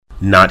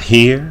Not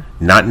here,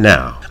 not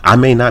now. I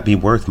may not be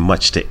worth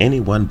much to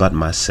anyone but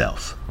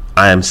myself.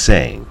 I am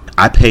saying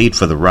I paid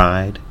for the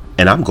ride,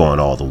 and I'm going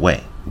all the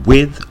way,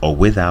 with or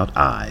without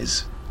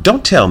eyes.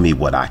 Don't tell me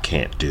what I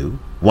can't do.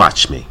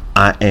 Watch me.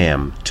 I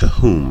am to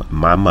whom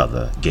my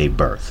mother gave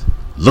birth.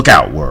 Look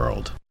out,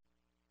 world.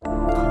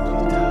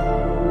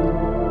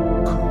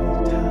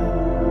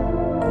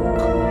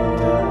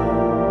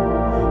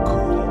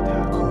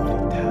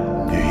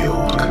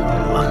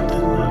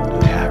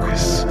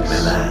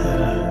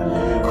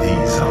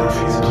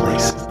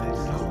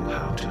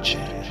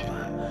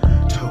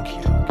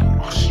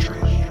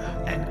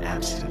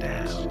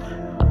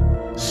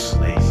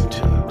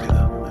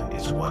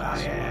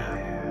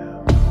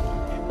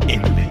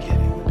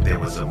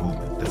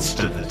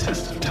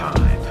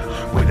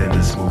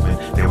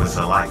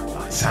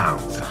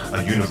 Sounds,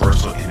 a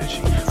universal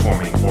energy,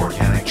 forming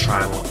organic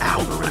tribal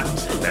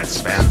algorithms that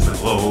spans the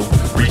globe,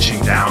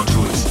 reaching down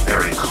to its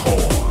very core.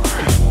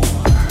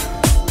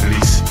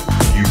 Releasing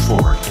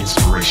euphoric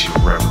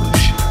inspirational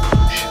revolution.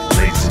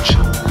 Ladies and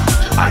gentlemen,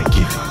 I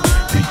give you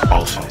the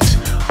ultimate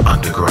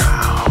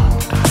underground.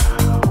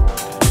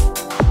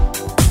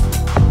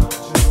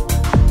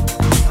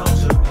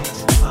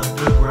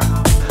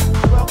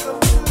 Underground.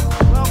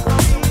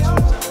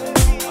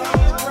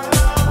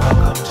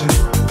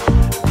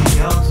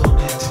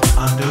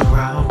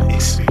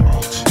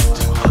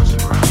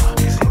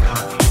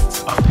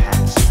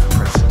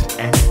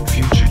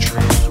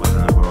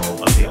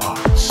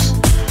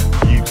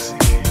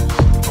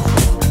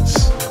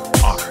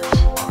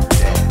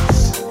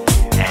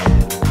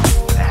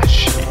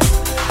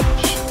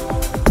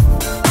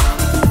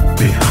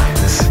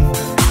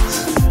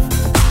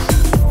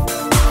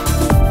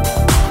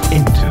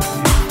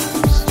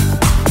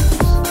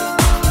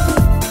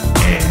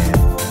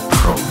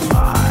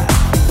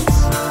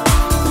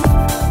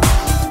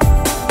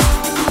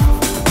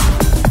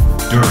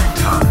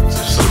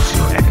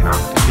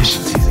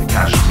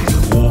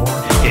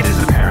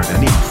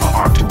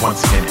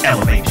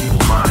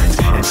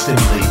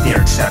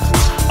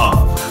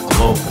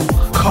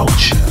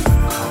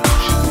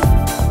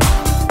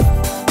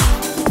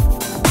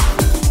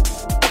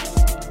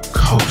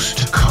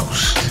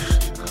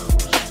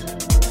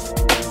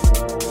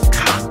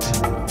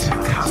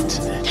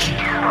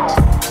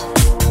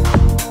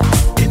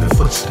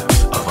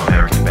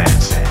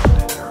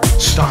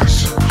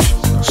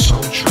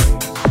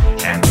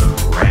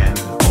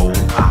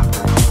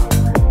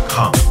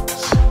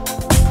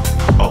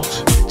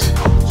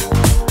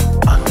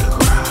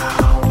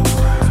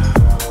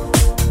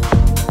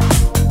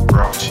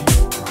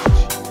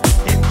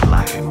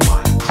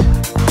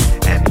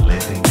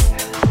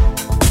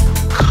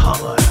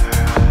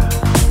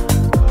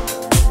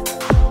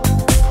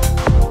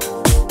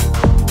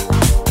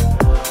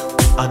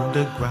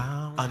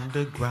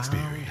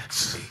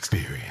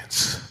 Experience.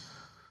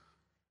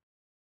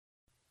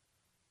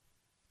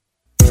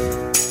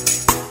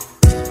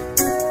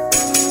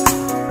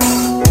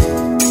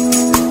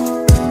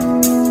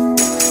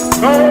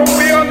 No,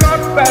 we are not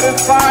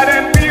satisfied,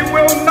 and we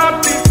will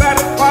not be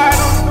satisfied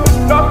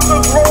until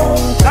justice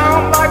rolls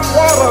down like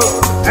water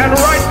and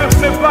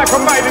righteousness like a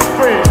mighty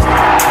stream.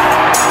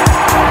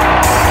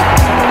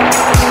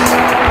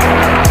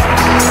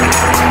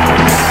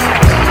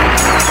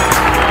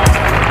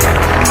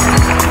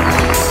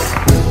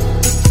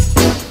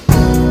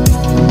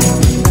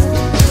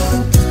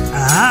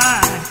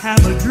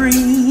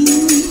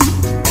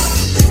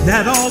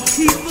 That all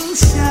people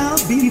shall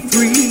be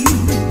free,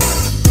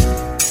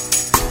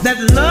 that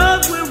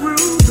love will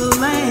rule the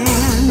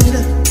land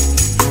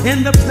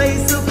in the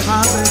place of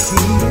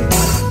poverty,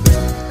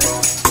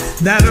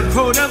 that a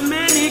coat of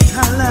many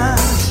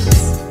colors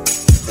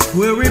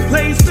will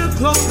replace the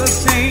cloak of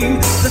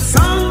shame. The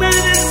song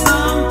that is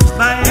sung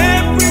by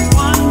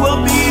everyone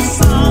will be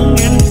sung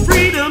in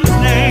freedom's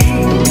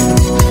name.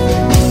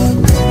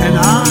 And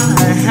I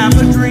have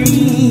a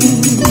dream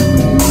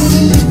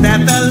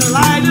that the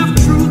light of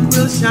truth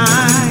will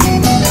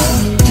shine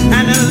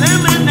and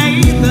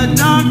eliminate the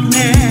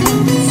darkness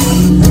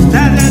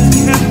that has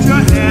kept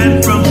your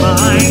hand from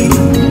mine.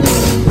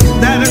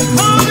 That a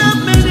coat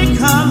of many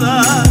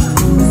colors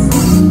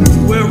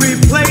will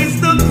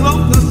replace the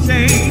cloak of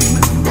shame.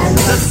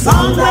 The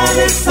song that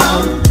is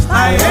sung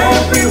by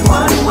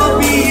everyone will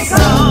be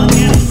sung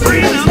in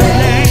freedom.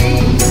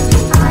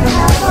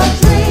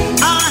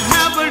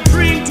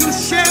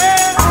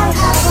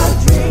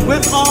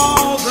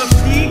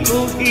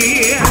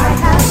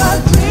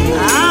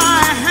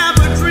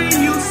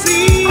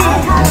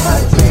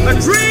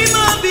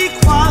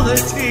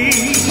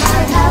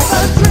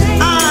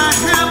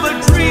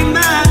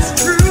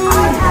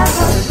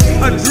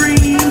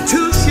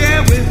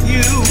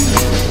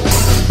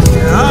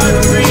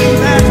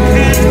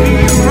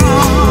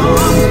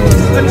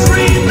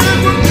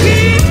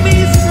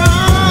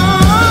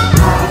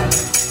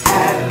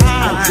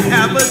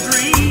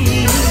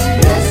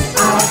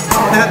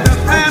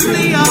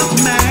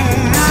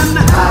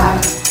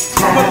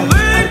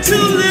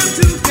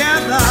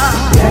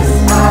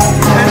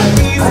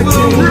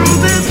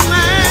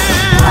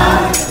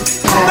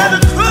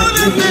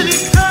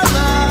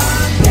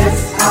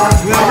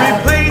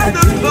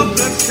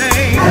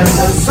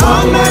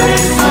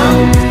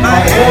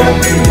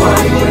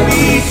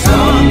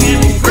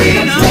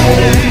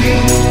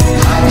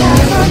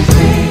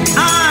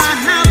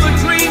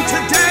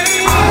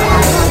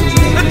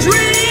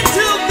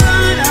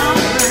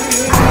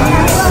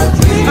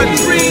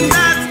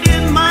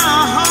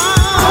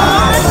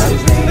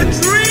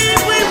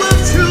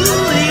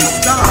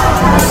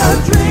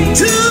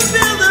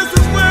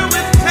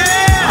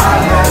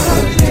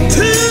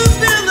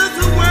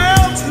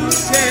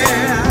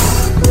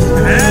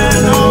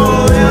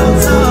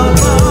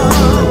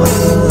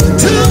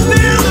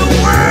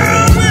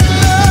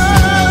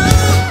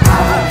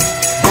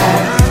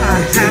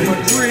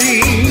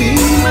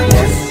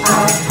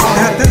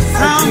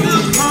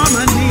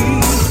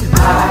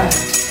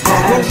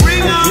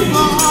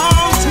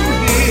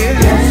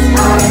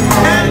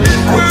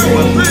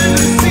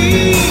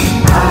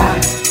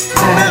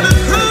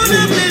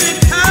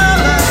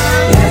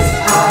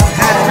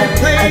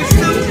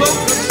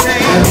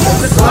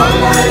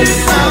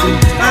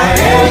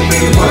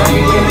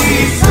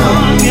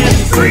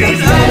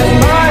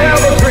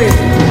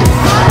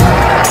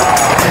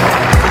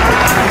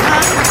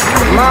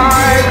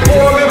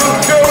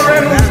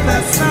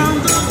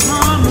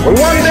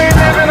 one day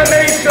live in a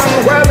nation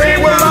where they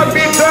will not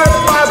be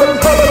judged by the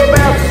color of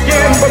their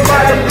skin, but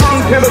by the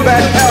content of their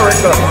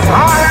character.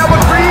 I have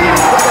a dream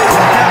today.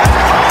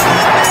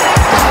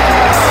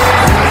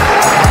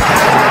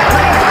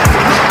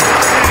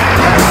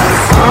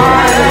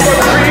 I have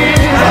a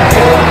dream.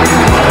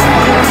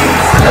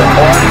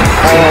 One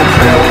small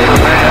step for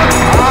man.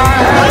 I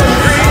have a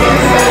dream.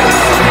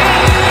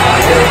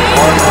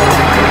 One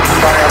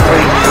giant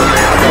leap for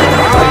mankind.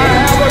 I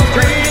have a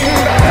dream.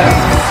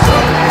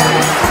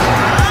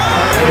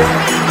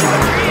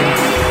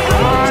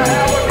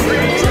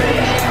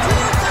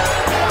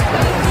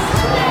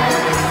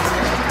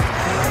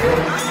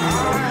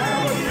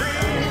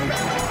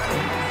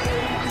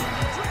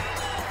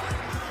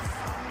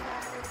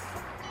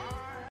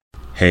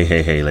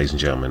 Hey, ladies and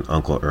gentlemen,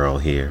 Uncle Earl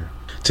here.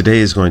 Today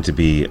is going to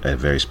be a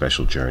very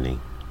special journey.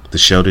 The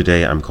show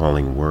today I'm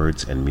calling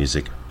Words and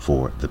Music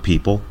for the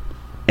People,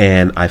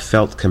 and I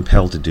felt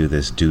compelled to do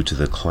this due to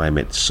the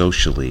climate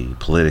socially,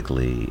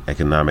 politically,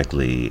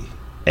 economically,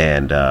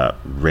 and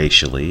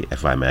racially,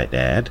 if I might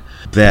add,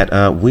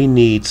 that we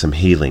need some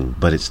healing,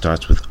 but it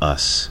starts with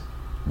us.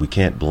 We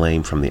can't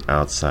blame from the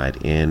outside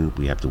in.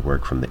 We have to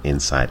work from the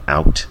inside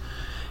out,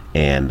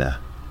 and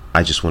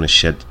I just want to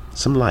shed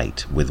some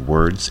light with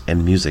words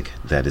and music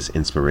that is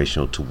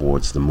inspirational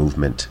towards the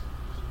movement.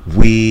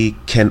 We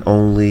can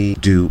only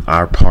do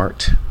our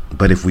part,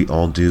 but if we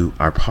all do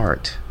our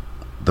part,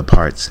 the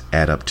parts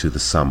add up to the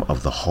sum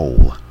of the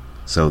whole.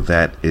 So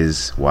that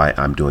is why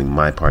I'm doing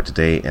my part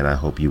today, and I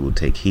hope you will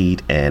take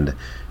heed and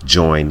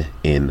join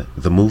in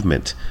the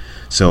movement.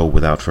 So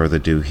without further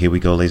ado, here we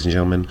go, ladies and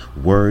gentlemen,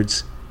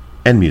 words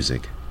and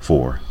music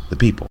for the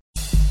people.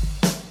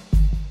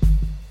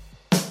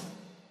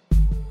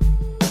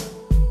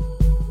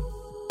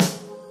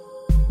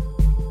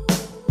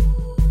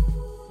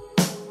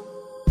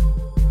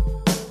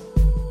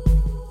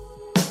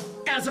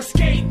 As I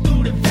skate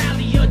through the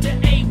valley of the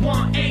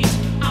 818,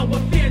 I will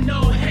fear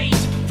no hate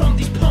from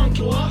these punk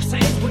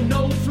saints with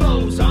no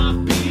flows. I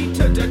beat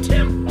to the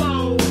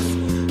tempos,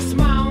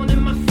 smiling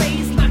in my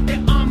face like they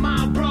are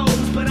my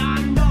bros. But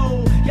I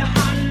know you're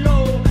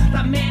hollow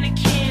like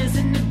mannequins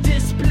in the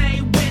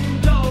display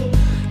window.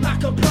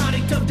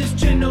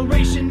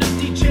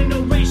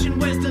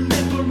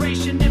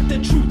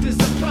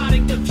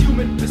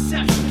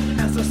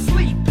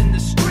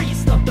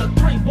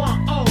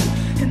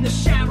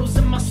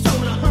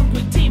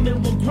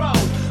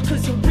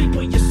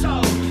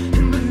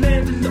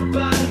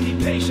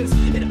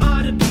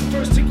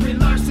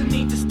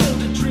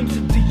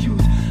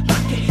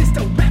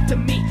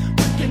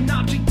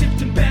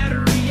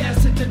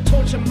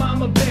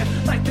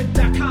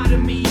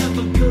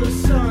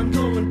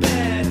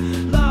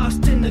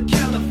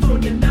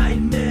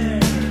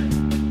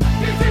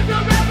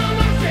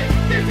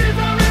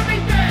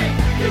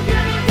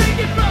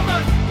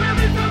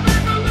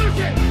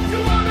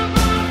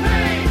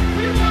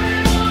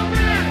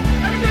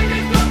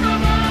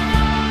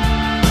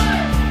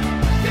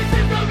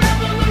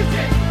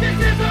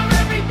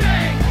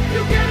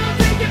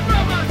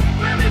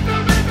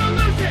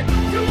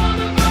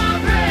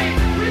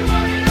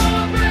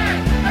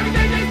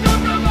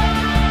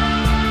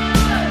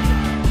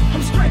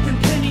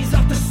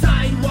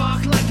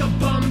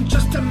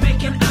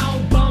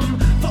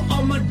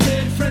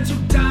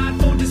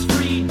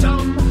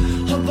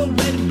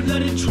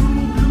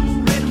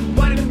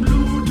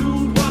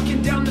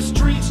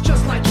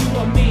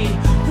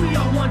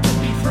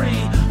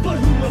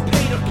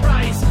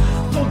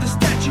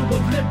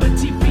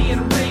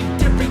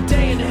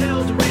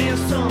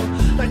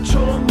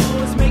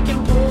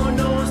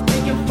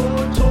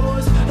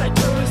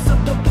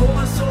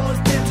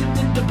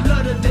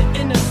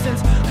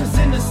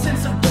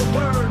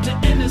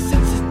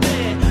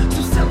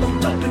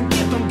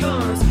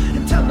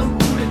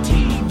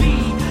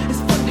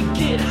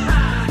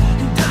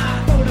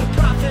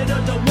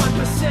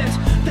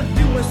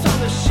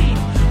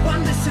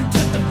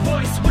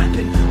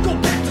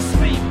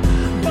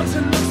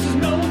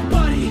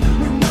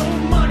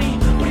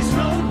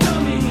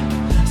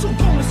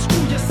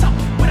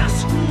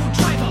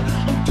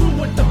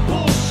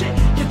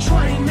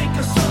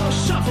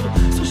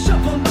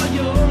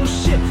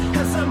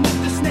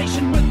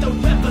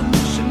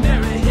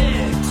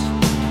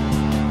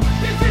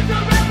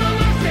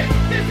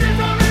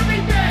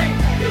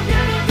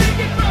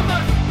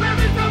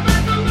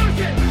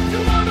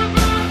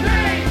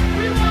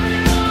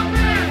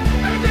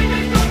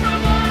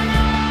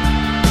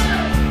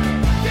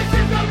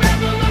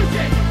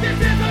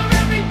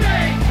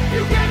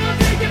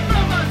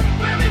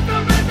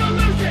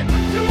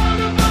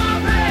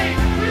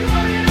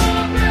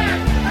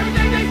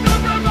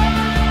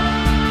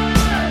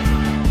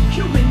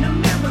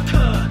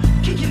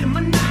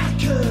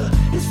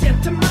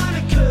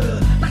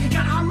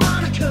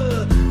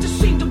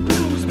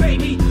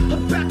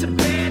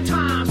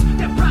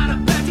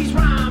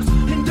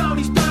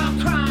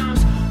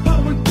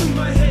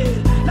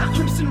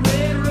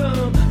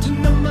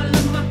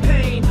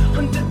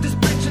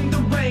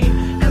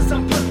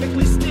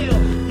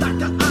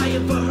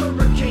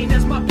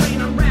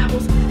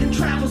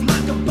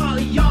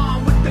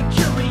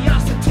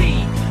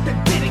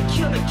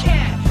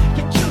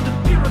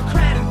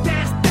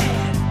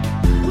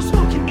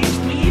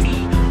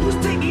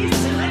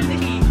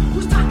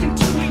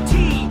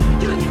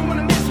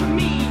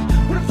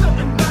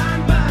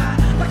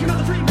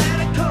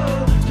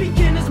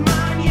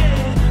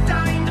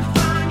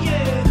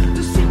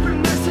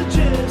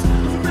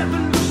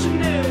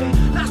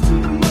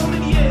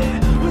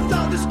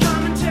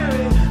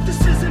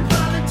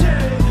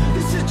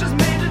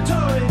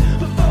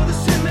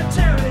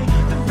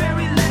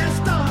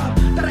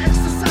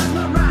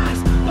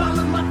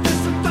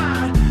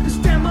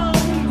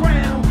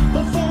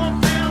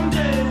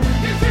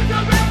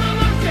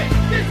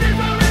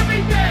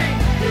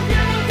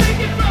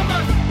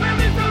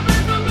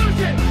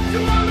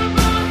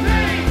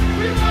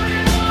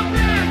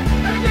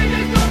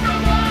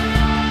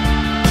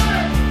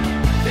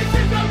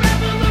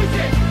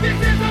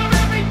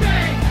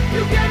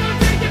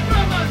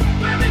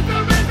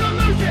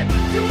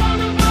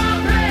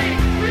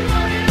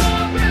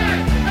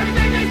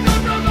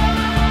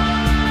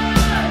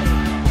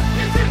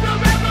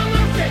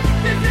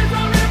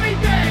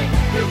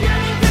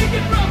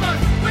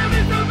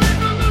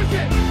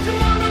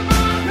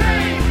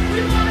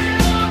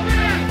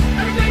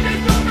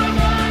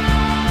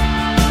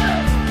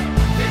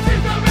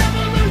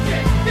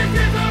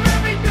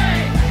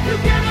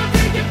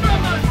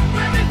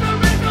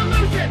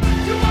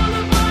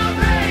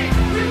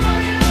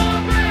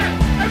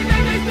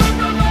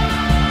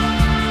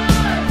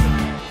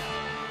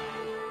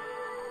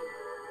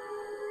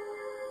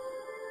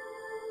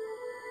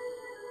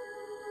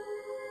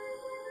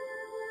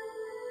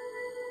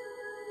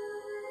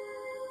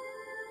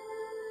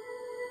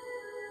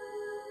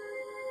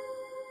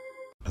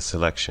 A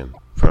selection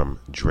from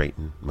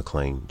Drayton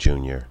McClain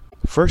Jr.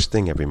 First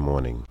thing every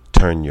morning,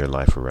 turn your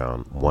life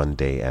around one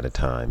day at a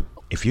time.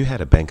 If you had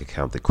a bank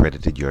account that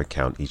credited your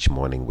account each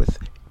morning with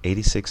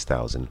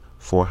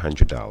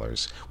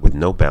 $86,400 with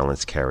no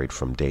balance carried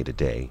from day to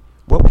day,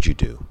 what would you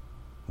do?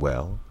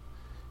 Well,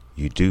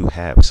 you do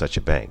have such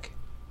a bank.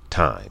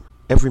 Time.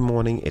 Every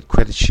morning it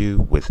credits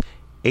you with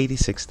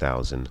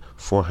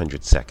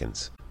 86,400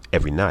 seconds.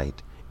 Every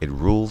night it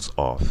rules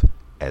off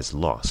as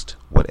lost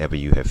whatever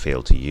you have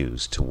failed to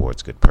use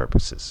towards good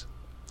purposes.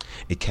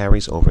 It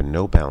carries over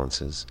no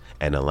balances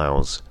and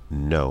allows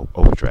no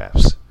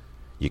overdrafts.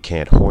 You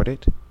can't hoard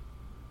it,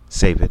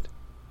 save it,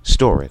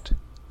 store it,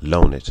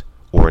 loan it,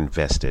 or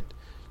invest it.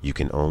 You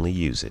can only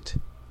use it.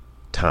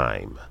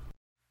 Time.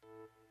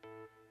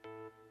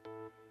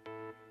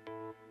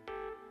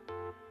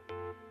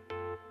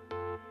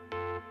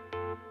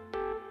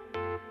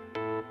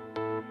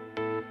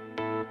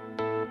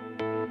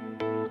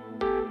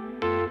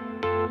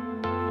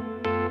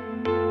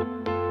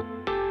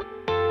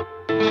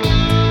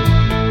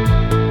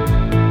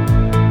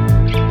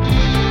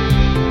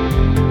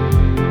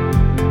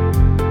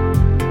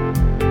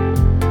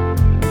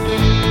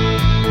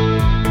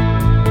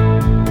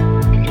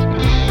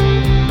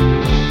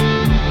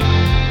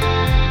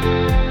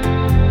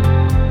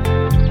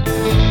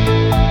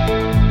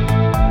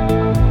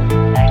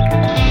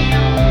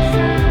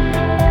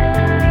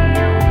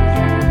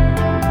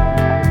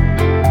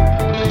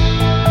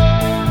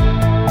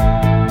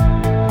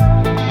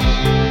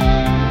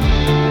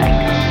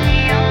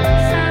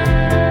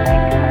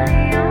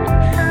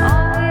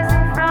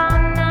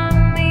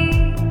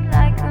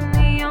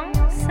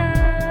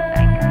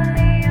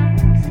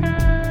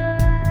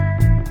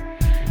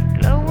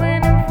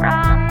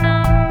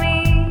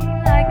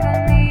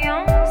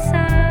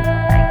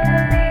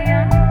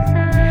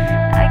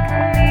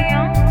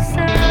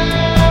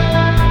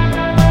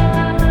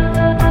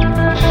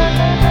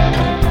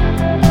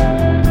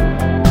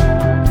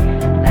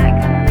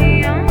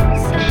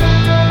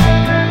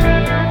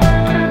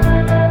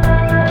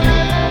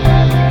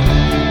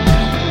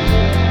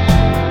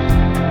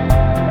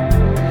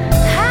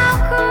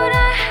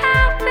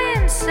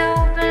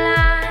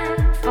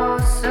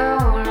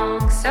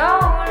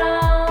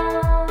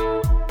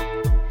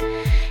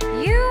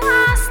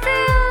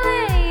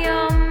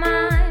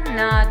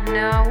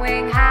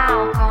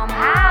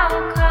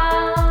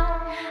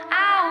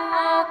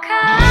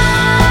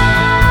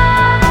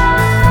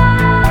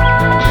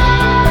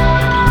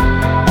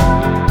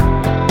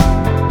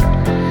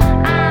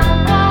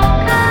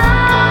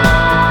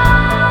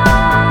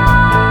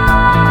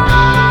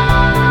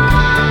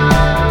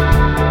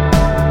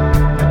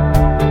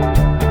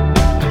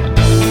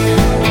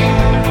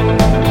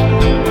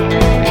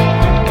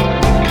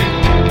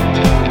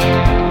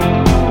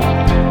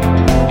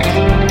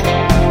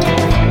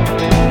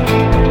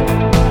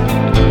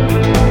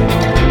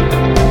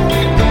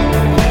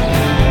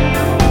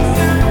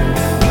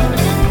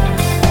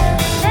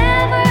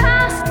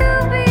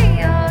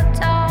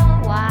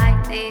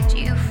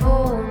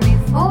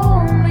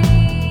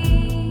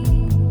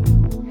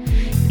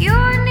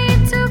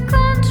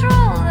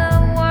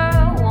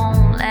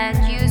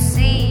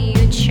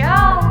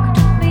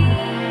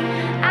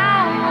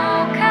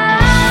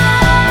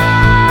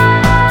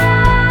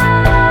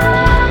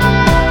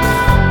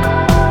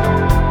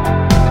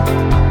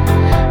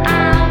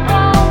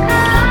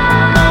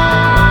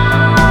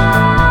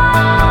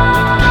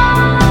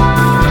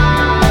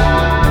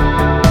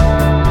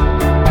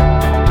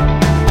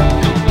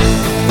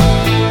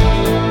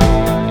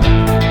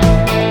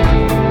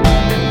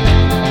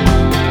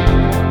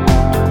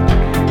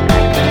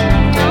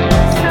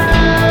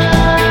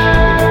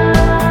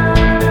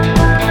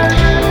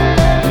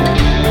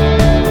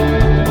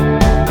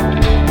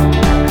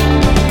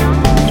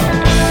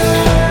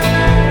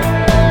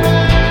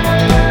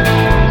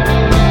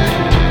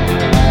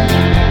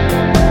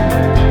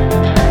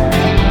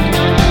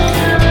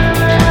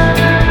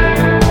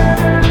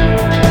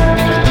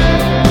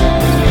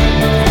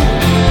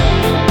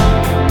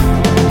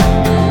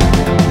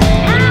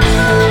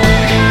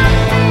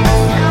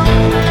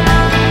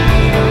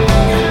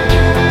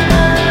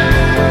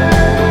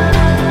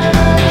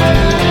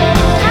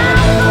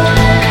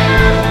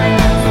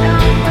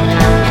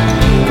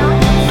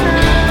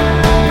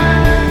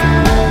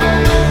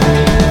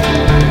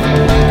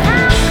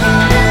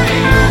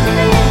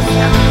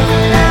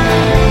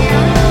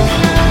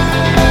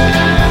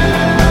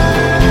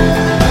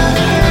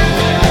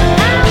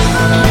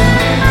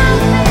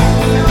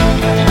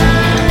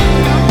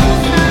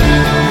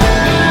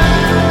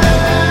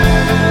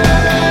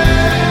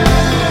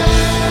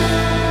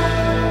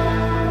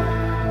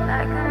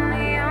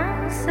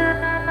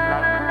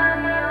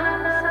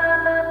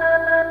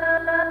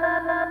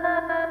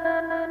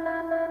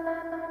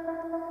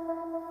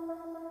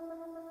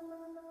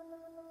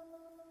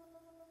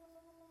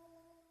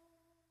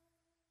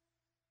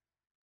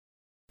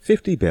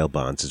 50 Bail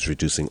Bonds is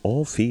reducing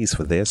all fees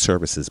for their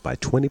services by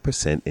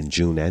 20% in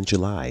June and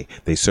July.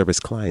 They service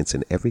clients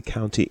in every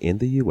county in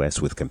the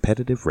U.S. with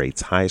competitive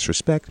rates, highest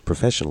respect,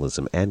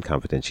 professionalism, and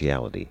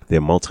confidentiality. Their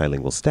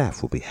multilingual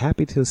staff will be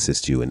happy to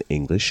assist you in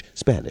English,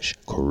 Spanish,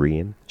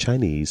 Korean,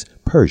 Chinese,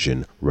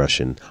 Persian,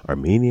 Russian,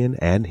 Armenian,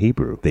 and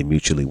Hebrew. They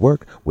mutually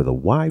work with a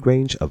wide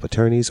range of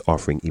attorneys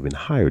offering even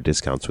higher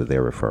discounts with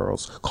their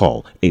referrals.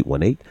 Call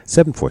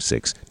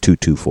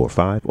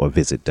 818-746-2245 or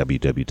visit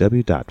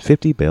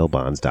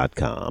www.50bailbonds.com.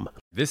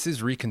 This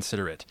is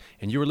Reconsider It,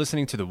 and you are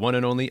listening to the one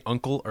and only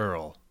Uncle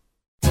Earl.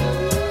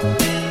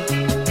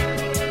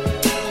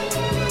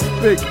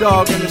 Big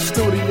dog in the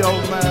studio,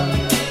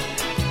 man.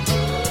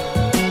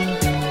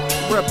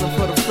 Reppin'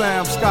 for the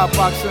fam,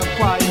 Skybox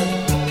Empire,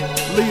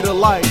 leader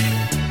life.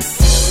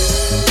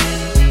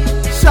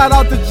 Shout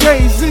out to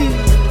Jay-Z,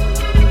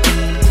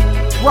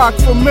 Rock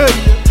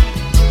Familiar,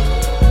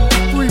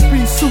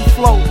 3-piece suit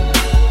float.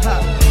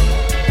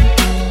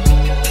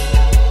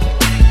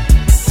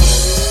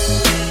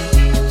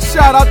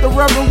 Shout out to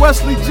Reverend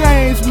Wesley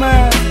James,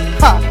 man.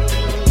 Ha.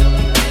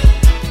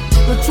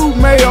 The true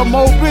mayor of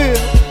Mobile.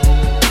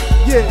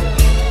 Yeah.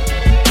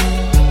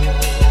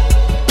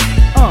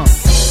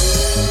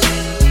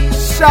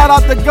 Shout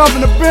out to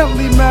Governor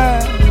Bentley,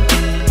 man.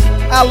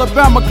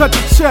 Alabama, cut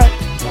the check.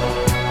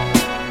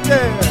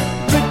 Yeah.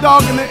 Big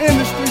dog in the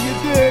industry, you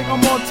dig?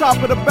 I'm on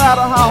top of the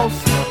battle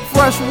house.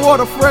 Fresh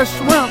water, fresh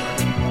shrimp.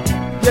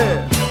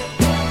 Yeah.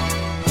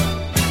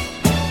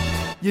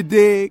 You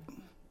dig?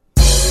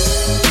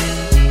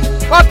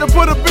 About to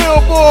put a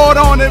billboard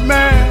on it,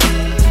 man.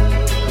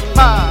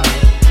 Ha.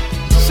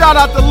 Shout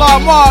out to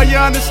Lamar, you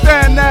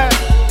understand that?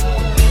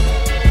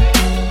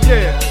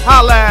 Yeah,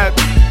 holla at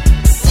me.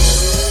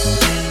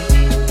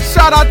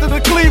 Shout out to the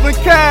Cleveland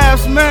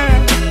Cavs,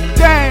 man.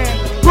 Dan,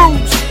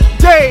 Bruce,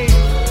 Dave.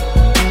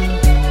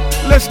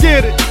 Let's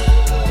get it.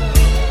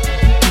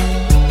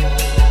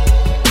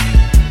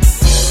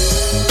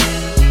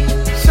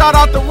 Shout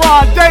out to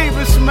Ron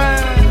Davis,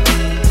 man.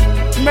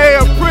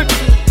 Mayor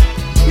Pritchard.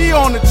 He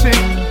on the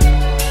team,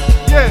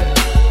 yeah.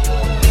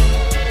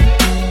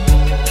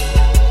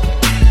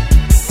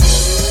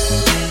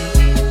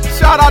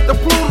 Shout out to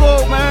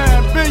Pluto,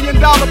 man, $1 billion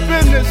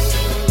business.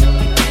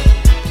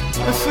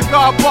 The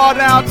cigar bar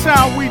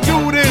downtown, we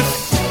do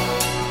this.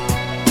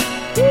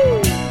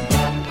 Woo.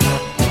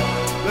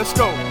 Let's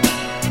go.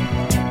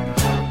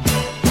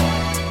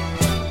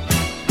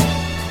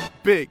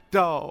 Big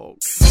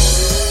dog.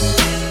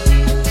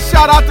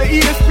 Shout out to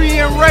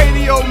ESPN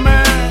Radio,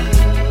 man.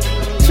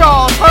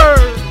 Charles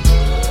Hurd,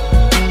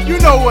 you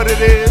know what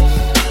it is.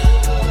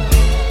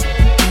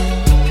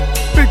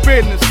 Big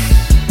business.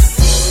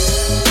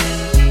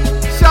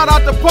 Shout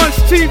out to Punch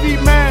TV,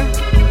 man.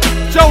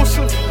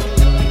 Joseph.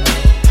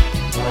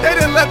 They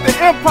didn't let the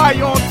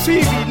Empire on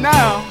TV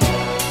now.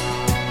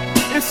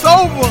 It's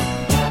over.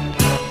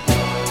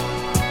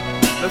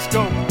 Let's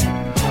go.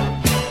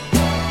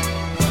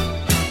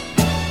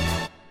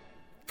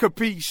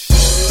 Capiche.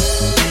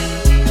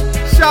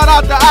 Shout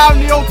out to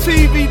Alneo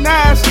TV,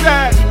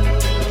 NASDAQ.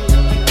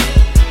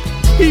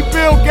 He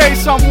Bill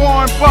Gates, I'm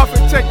Warren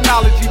Buffett,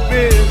 technology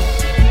biz.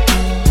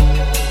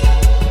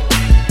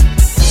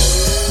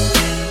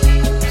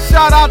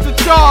 Shout out to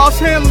Charles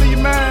Henley,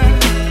 man.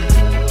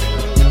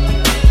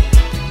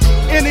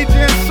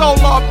 Energen,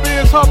 Solar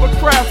Biz,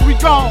 Hovercraft, we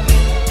gone.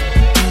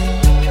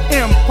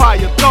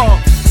 Empire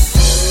Thoughts.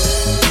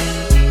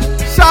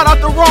 Shout out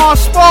to Ron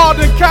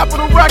Spalding,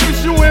 Capitol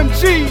Records,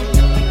 UMG.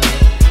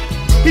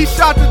 He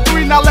shot the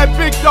 3, now let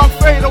Big Dog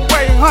fade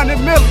away, 100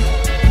 million.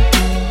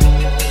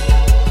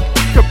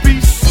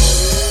 Capiche.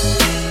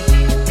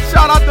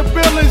 Shout out to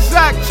Bill and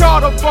Zach,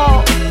 Charter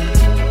Ball.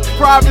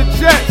 Private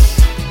jets.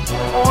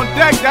 On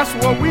deck, that's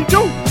what we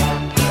do.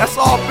 That's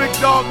all Big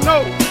Dog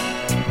knows.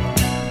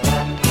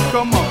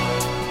 Come on.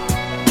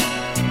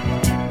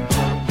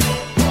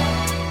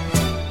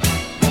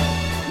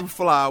 You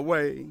fly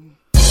away.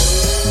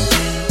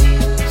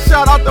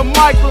 Shout out to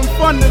Mike from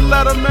Funding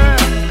Letter, man.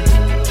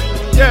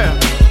 Yeah.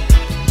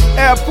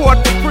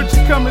 Airport, the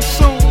preacher coming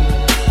soon.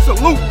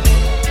 Salute.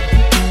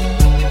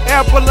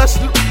 Airport, let's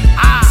do.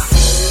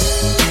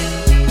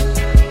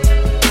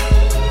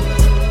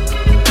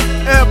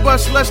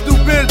 Airbus, let's do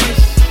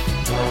business.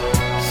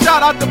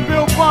 Shout out to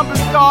Bill Bumpus,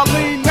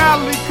 Darlene,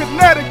 Natalie,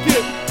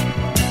 Connecticut.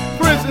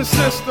 Prison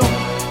system.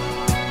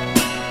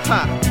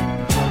 Ha.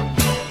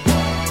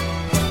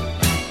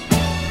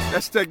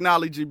 That's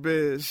technology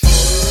biz.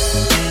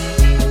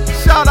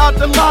 Shout out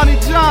to Lonnie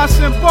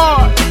Johnson,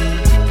 Bart.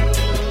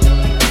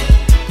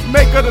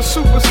 Maker the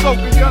super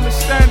soaker, you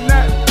understand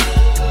that?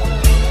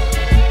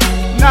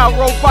 Now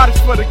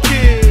robotics for the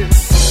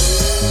kids.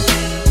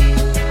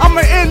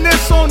 I'ma end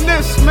this on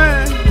this,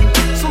 man.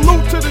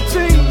 Salute to the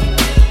team.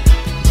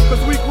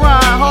 Cause we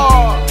grind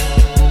hard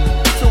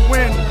to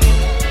win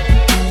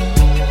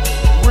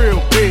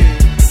real big.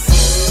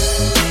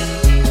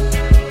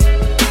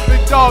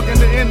 Big dog in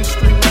the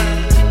industry, man.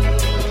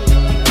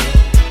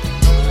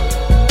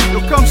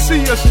 You'll come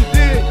see us, you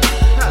dig?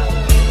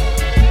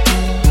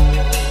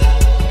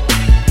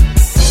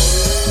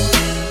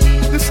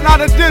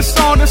 Not a diss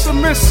song, it's a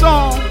miss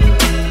song.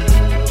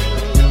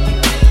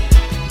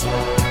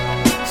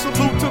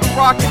 Salute to the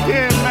rock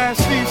again, man.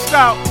 Steve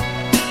Stout.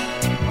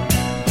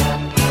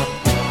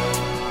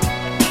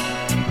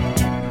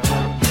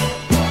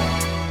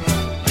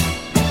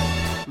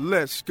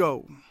 Let's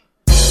go.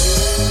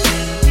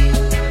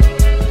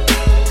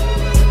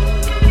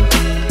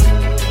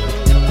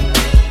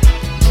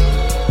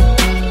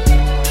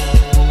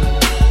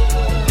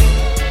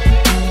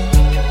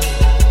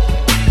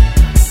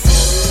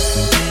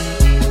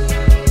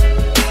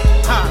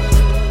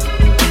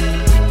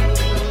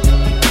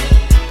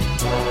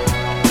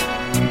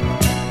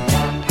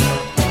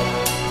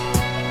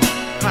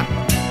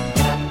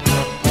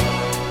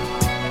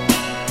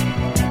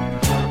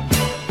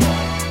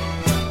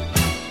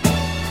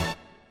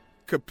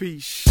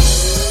 Capiche.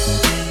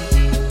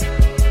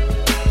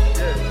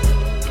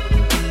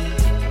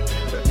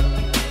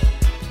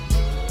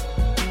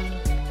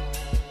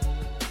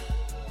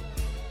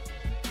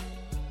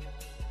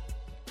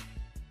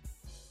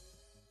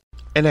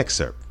 An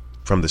excerpt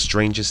from The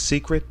Strangest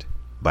Secret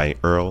by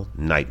Earl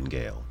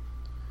Nightingale.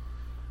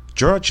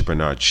 George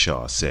Bernard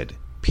Shaw said,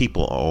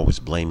 "People are always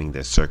blaming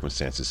their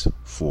circumstances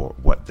for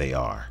what they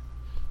are."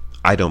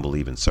 I don't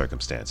believe in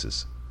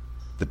circumstances.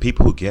 The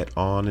people who get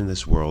on in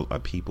this world are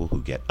people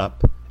who get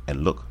up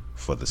and look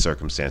for the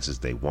circumstances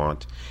they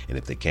want, and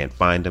if they can't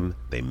find them,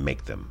 they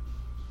make them.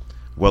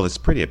 Well, it's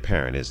pretty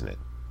apparent, isn't it?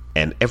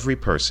 And every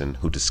person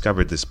who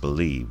discovered this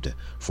believed,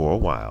 for a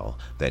while,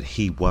 that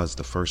he was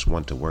the first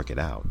one to work it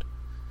out.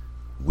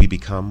 We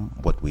become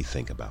what we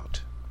think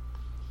about.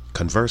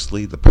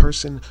 Conversely, the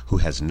person who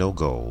has no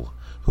goal,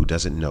 who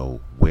doesn't know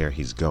where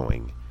he's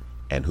going,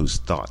 and whose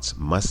thoughts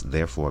must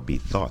therefore be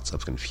thoughts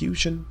of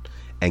confusion,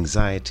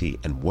 anxiety,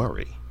 and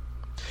worry,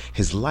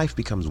 his life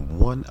becomes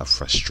one of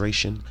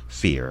frustration,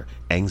 fear,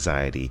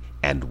 anxiety,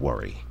 and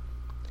worry.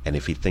 And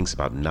if he thinks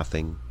about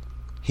nothing,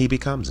 he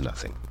becomes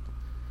nothing.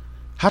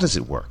 How does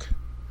it work?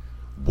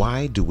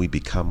 Why do we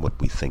become what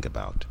we think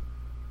about?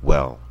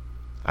 Well,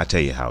 I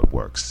tell you how it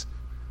works,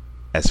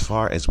 as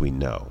far as we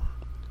know.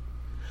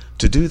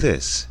 To do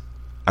this,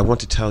 I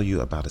want to tell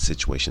you about a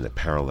situation that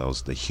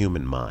parallels the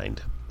human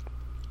mind.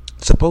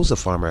 Suppose a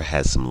farmer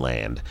has some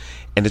land,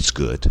 and it's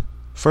good,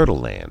 fertile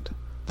land.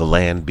 The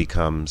land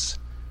becomes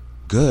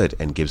good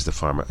and gives the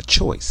farmer a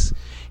choice.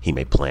 He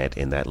may plant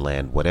in that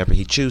land whatever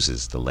he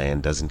chooses. The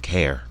land doesn't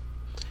care.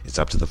 It's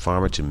up to the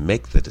farmer to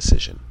make the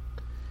decision.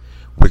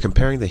 We're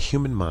comparing the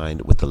human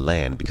mind with the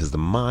land because the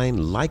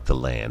mind, like the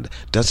land,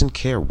 doesn't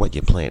care what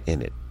you plant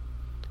in it.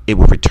 It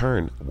will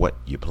return what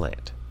you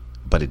plant,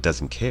 but it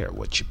doesn't care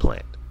what you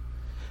plant.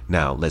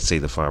 Now, let's say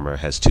the farmer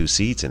has two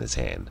seeds in his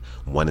hand.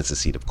 One is a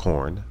seed of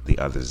corn, the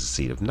other is a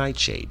seed of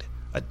nightshade,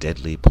 a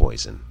deadly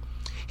poison.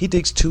 He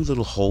digs two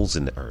little holes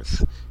in the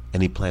earth,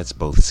 and he plants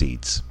both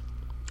seeds.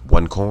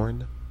 One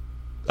corn,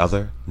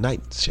 other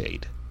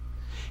nightshade.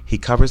 He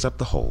covers up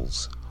the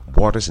holes,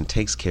 waters and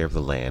takes care of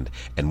the land,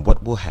 and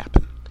what will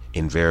happen?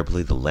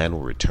 Invariably, the land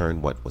will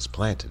return what was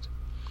planted.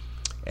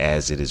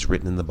 As it is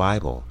written in the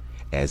Bible,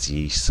 as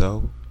ye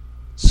sow,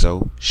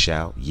 so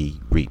shall ye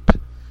reap.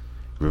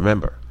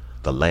 Remember,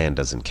 the land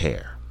doesn't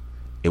care.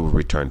 It will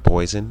return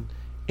poison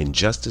in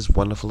just as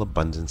wonderful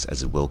abundance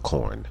as it will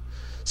corn.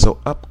 So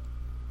up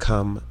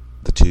come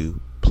the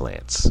two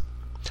plants.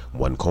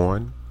 One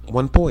corn,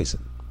 one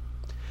poison.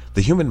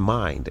 The human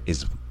mind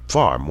is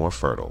far more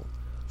fertile,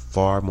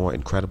 far more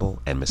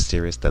incredible and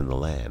mysterious than the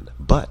land,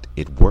 but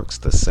it works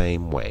the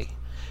same way.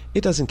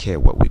 It doesn't care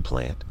what we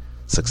plant,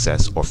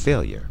 success or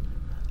failure,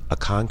 a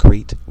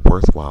concrete,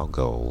 worthwhile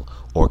goal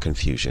or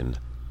confusion,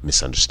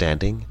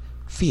 misunderstanding,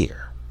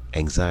 fear,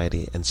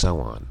 anxiety, and so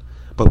on.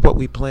 But what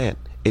we plant,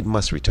 it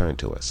must return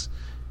to us.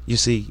 You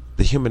see,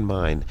 the human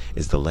mind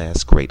is the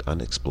last great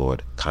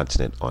unexplored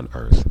continent on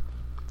earth.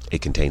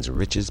 It contains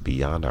riches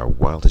beyond our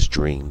wildest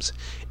dreams.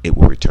 It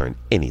will return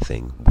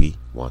anything we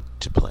want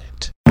to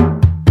plant.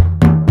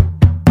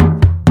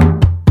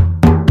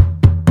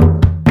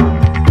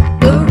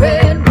 The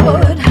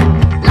redwood,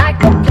 like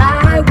the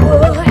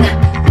plywood,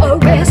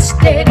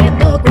 arrested in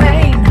the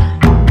grain.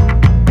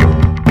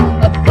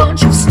 A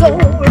bunch of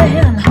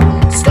stolen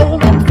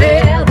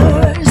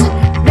feathers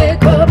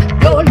make up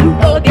your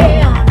loot again.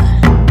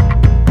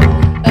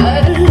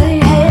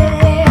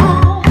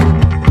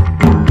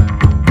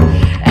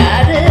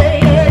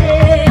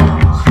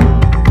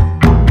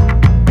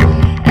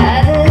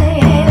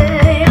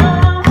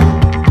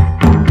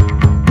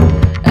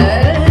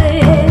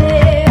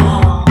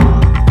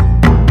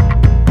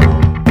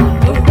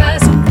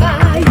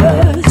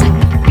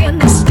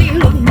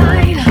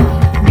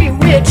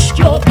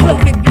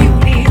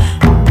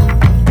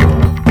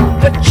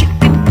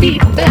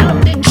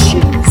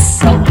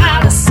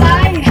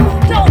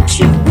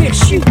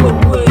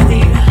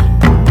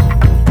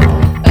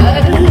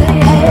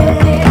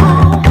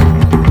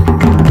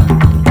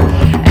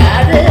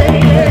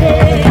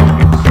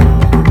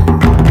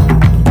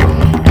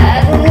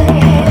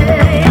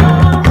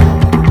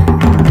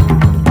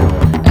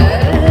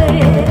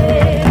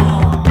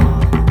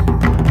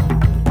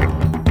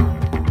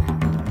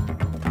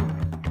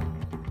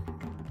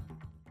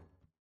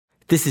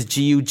 This is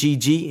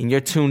GUGG, and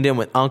you're tuned in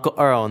with Uncle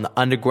Earl on the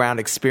Underground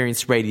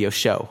Experience Radio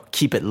Show.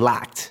 Keep it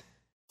locked.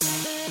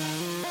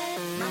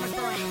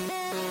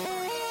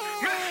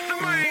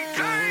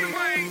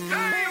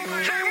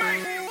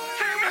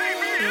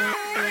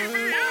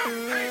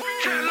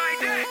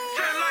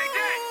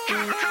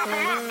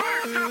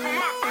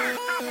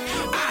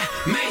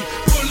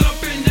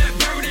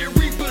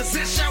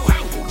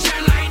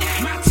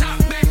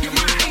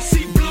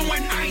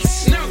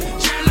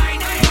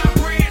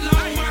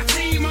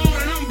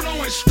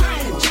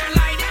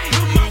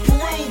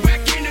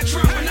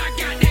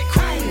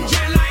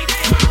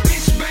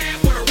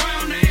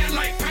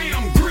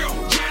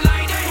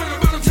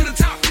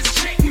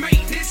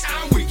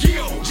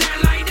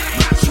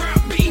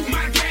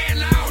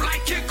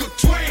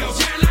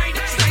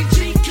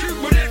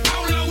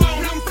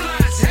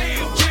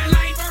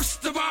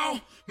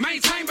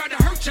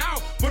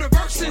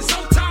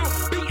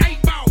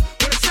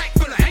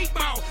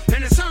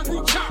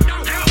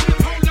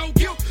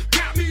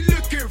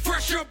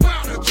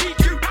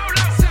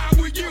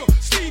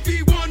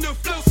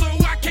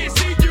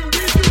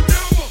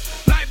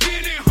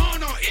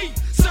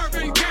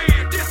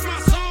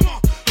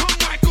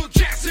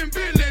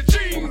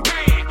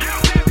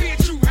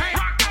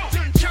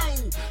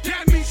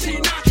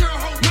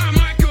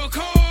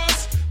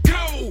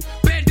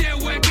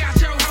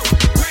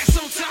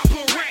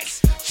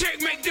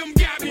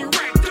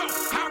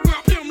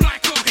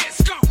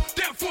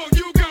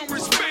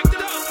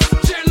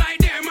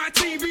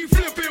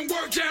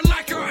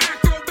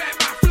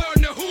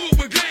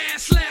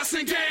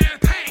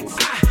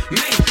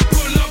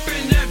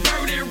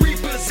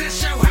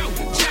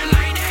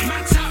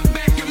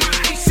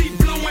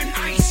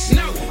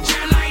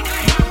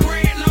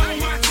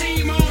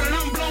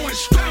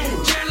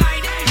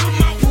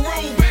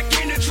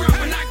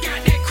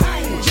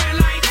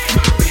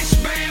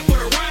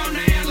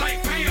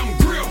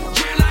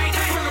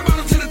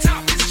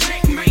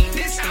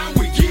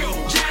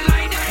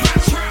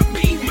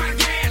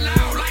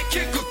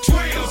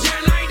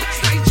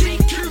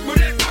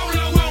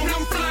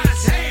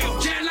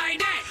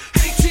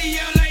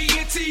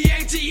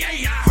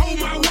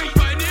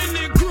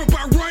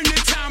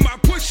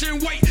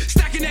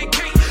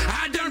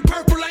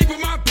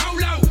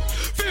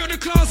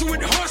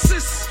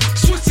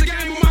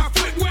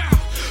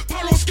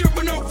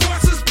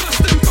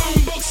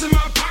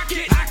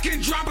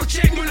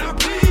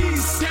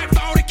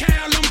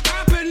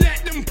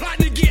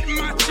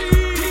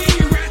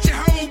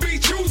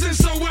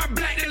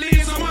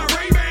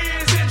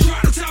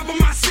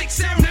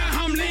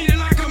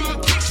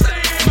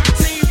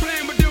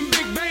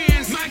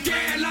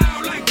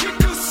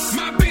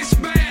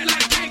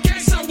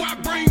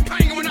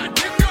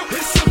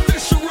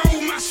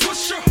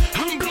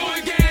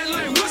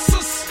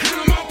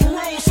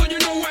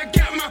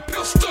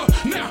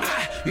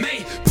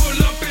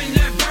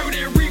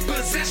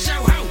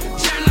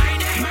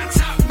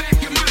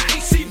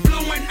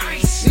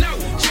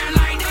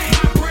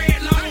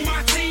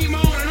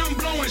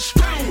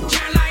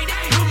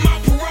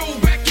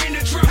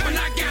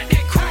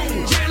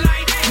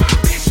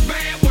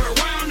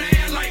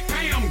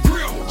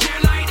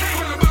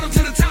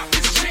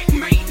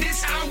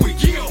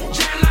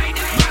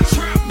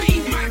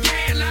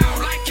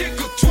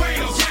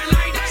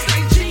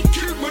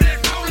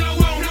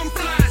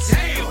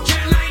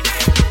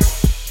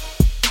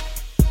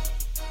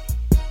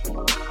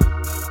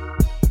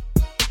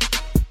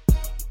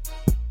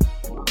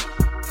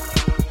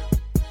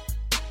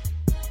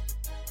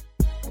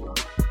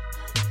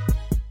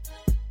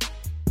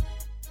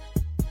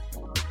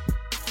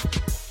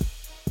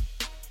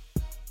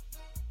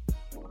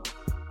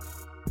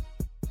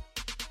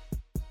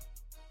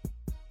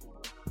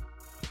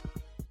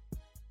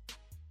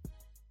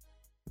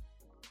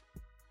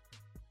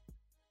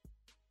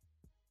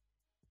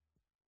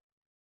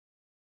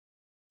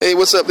 Hey,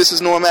 what's up? This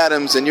is Norm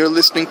Adams, and you're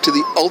listening to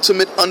the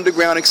Ultimate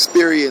Underground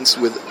Experience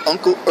with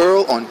Uncle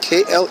Earl on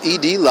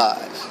KLED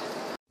Live.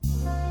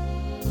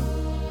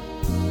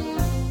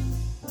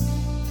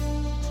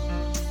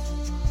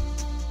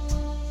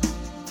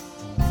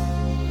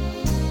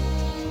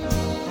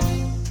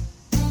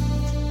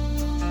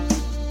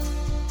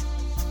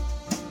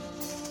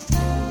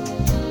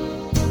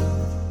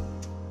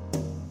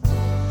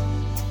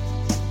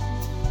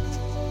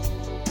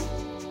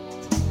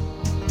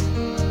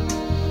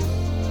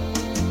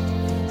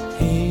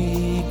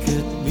 He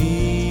could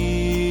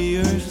be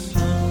your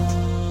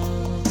son.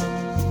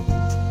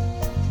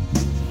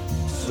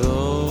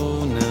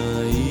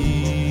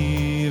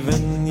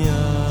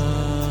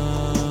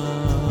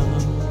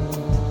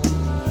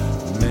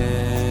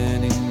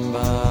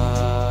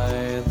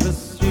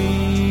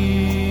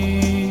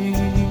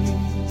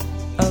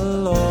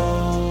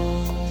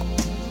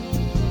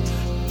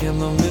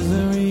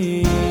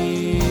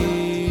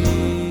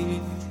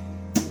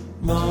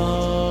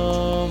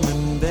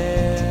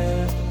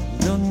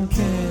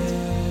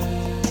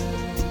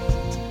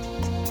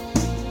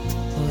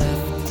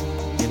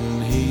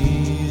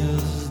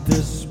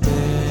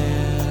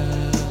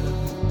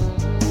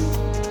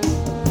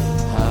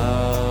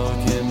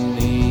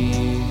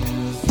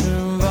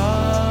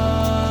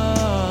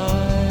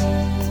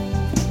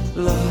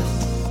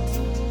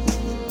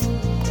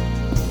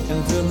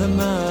 the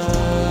night.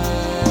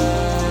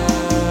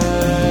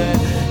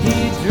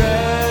 He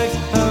drags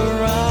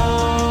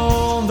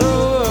around the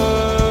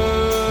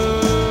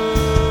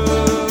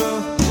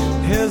world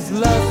his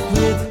lust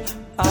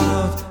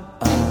without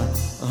a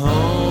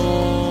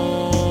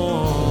home,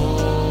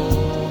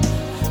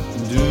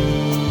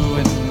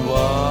 doing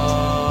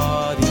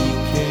what he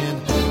can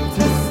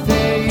to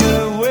stay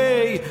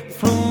away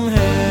from hell.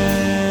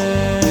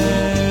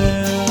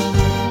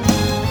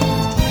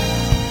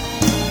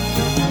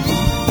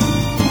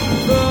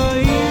 The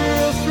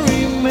years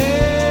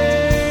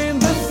remain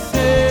the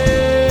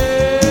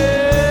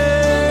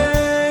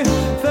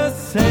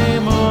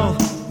same old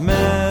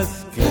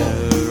masquerade.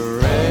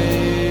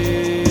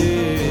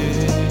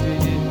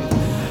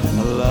 A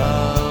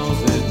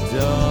lousy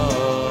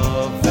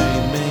job they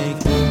make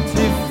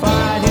to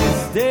fight his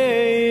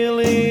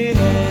daily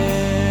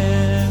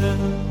hell.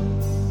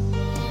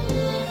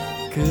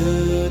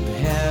 Could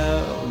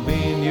have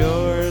been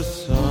your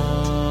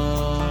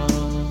son.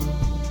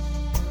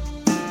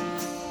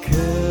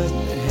 Could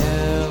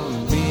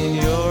have been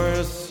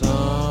your son.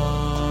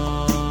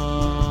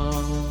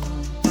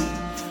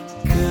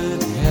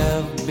 Could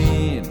have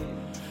been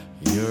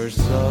your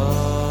son.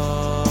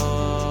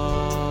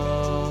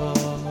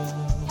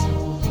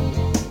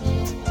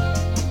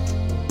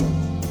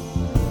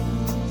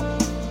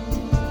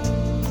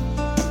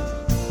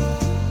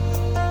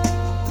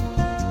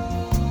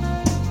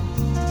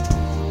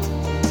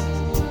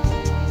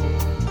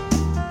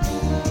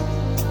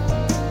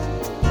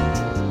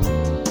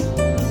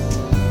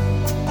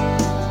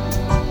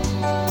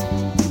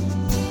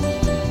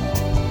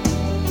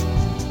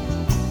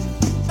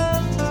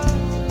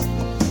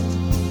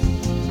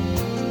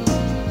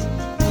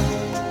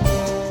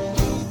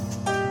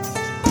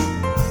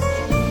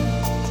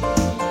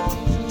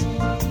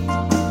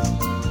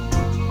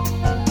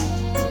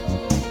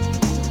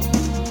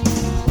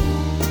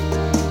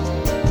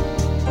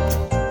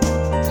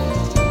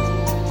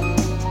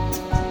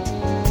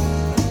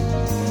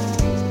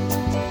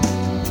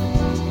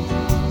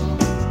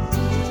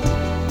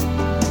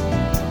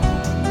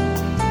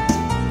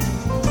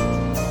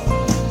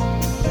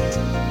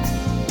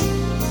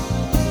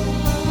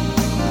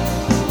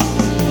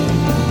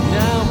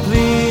 Now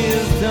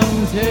please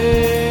don't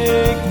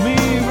take me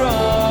wrong.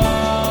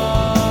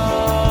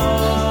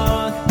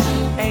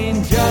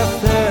 Ain't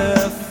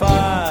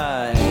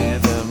justified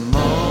the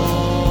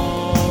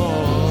moan.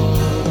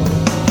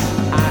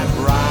 I'm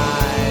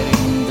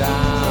writing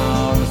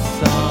down a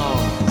song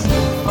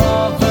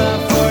of the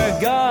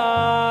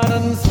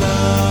forgotten son.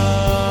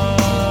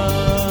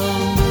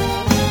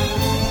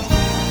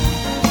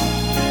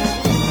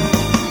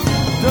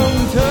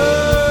 Don't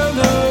turn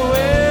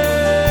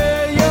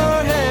away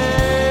your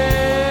help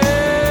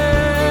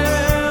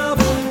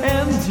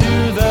and do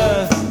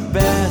the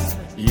best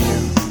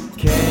you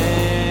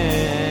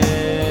can.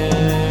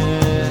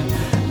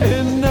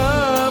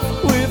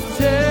 Enough with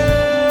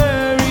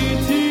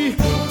charity,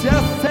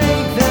 just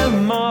take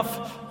them off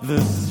the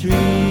street.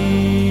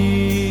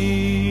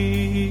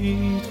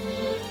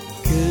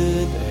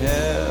 Could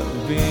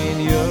have been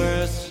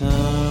your son.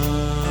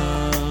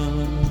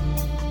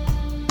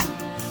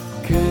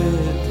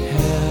 Could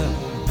have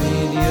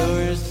been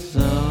your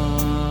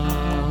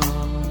son.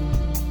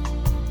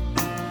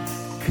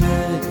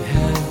 Could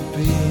have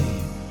been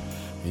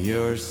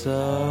your son.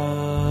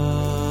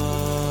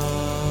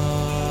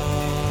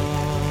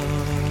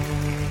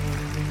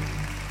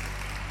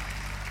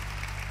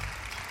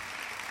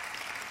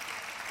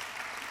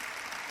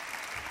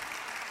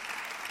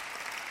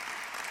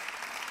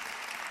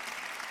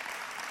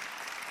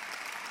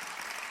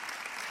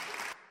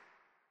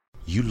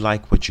 You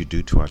like what you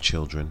do to our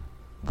children?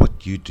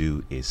 What you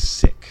do is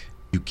sick.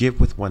 You give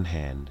with one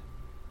hand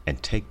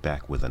and take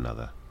back with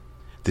another.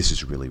 This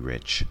is really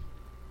rich.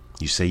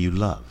 You say you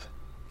love,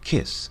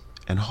 kiss,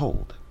 and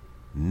hold,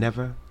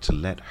 never to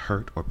let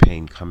hurt or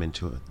pain come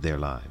into their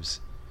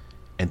lives.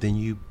 And then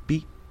you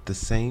beat the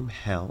same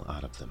hell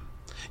out of them.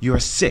 You are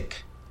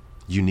sick.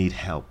 You need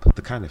help,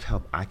 the kind of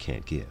help I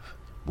can't give.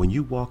 When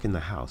you walk in the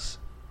house,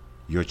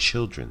 your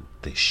children,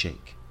 they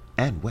shake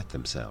and wet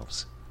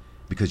themselves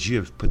because you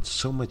have put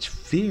so much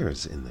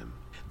fears in them.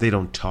 They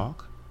don't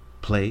talk,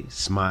 play,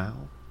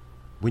 smile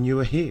when you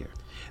are here.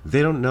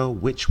 They don't know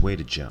which way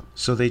to jump,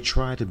 so they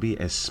try to be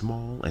as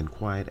small and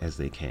quiet as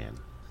they can.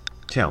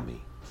 Tell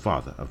me,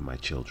 father of my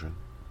children,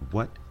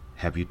 what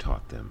have you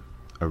taught them?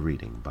 A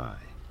reading by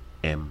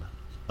M.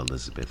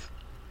 Elizabeth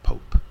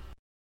Pope.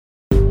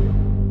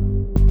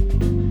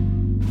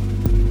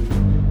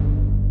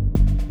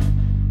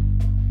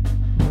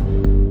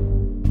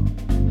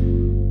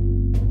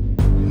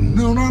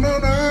 No, no, no,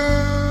 no.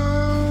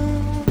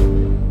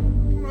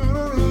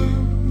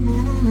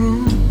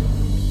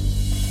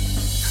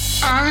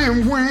 I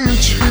am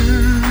winter,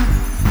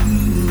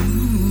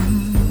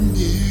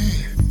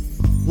 yeah,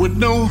 with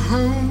no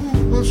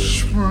hope of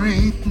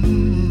spring,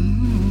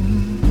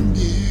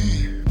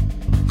 yeah.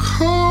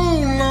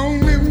 Cold,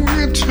 lonely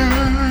winter,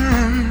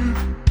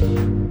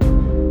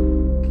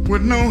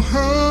 with no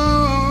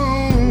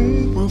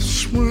hope of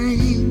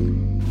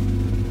spring.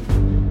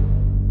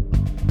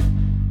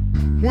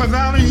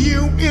 Without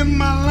you in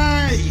my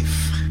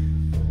life,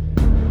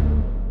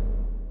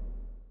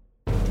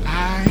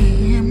 I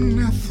am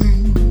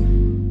nothing.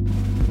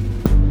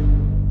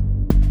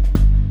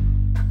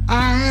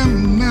 I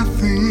am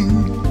nothing.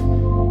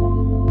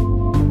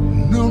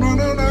 No, no,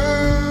 no, no.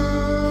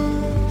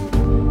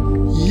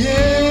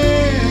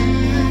 Yeah.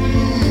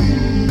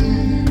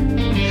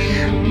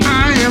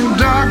 I am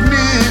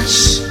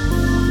darkness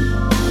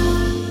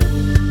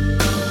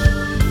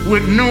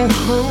with no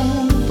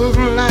hope of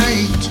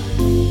light.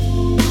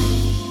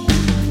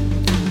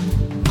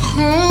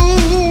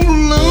 Cold,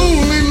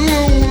 lonely,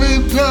 lonely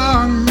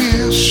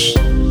darkness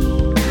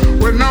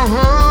with no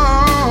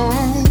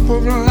hope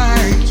of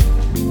light.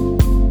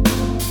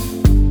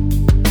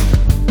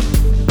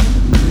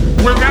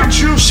 Without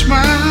your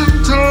smile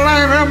to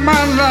light up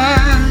my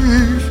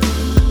life,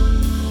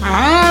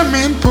 I'm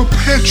in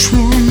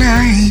perpetual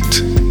night.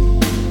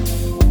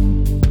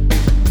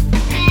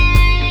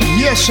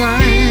 Yes,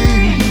 I am.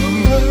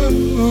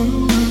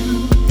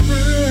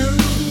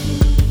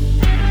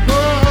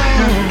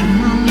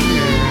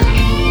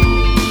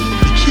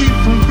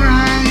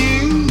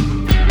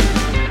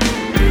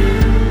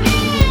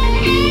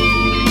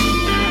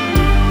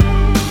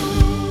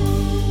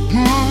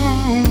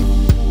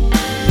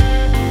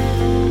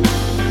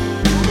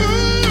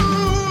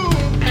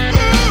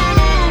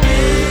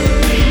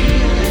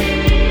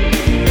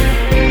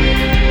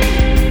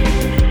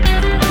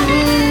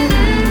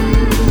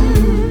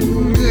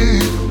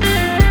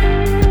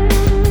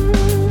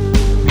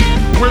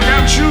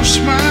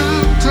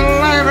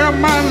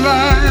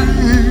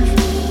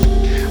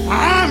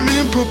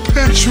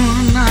 Perpetual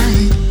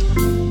night.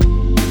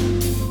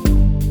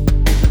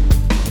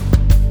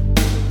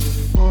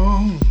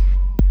 Oh.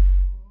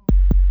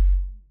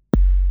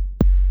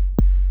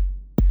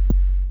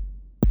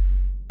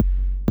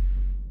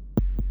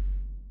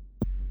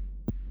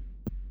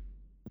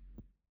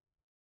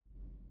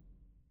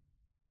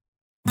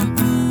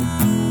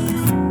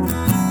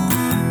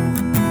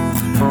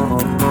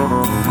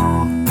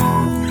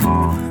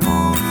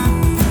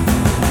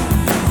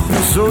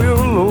 So you're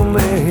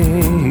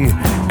lonely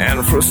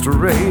and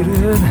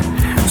frustrated.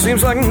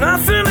 Seems like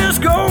nothing is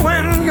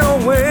going your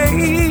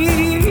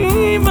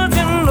way, but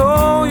you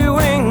know you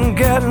ain't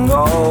getting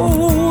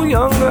no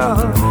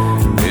younger.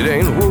 It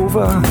ain't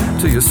over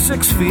till you're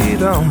 6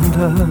 feet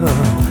under.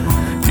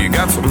 You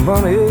got some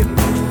money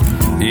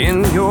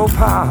in your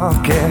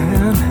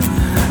pocket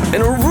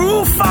and a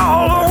roof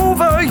all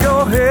over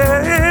your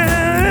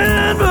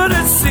head, but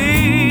it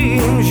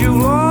seems you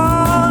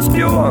lost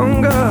your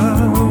hunger.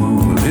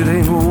 It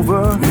ain't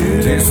over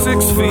till you're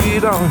 6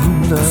 feet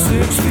under.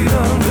 6 feet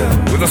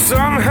under. When the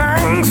sun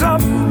hangs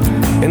up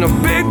in a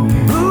big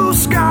blue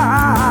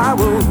sky,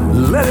 well,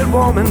 let it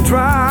warm and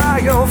dry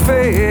your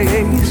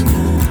face.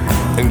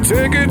 And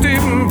take a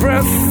deep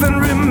breath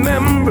and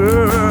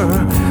remember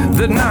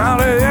that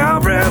not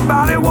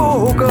everybody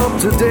woke up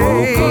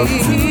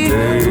today.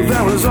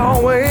 There was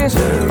always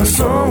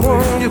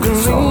someone you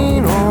can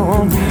lean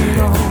on,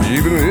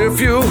 even if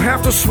you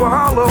have to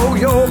swallow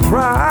your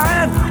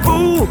pride.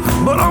 Ooh,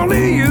 but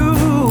only you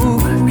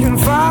can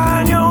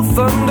find your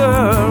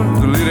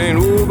thunder. It ain't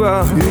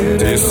over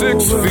till you're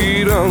 6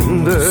 feet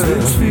under.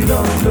 6 feet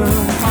under.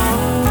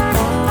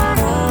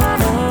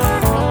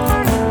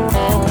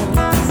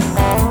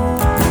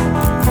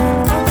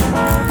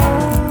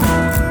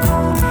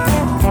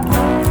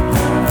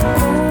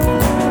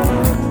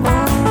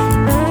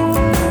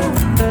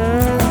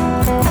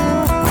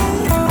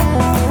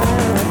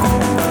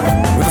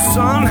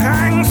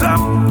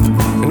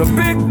 A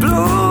big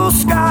blue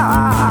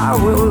sky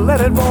will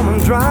let it warm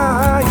and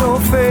dry your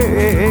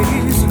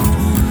face.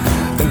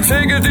 And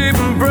take a deep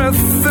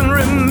breath and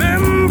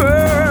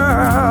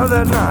remember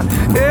that not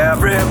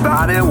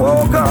everybody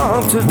woke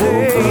up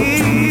today.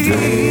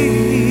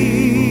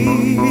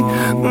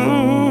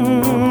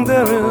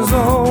 There is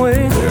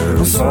always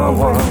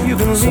someone you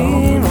can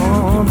lean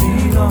on,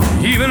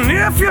 even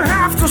if you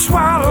have to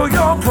swallow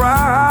your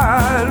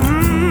pride.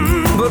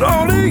 But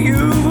only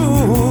you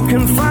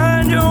can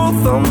find your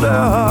thunder,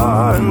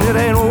 and it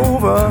ain't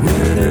over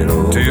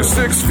till you're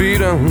 6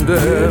 feet under.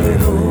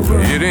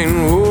 It ain't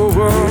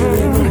over.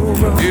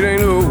 It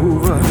ain't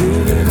over.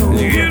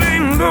 It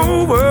ain't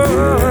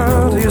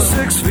over till you're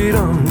 6 feet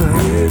under.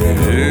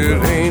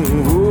 It ain't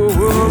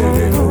over.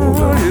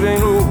 It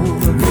ain't over.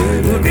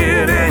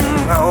 It ain't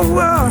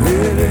over.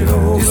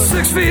 You're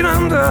 6 feet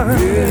under.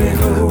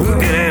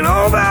 It ain't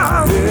over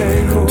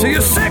till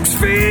you're 6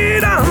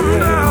 feet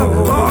under.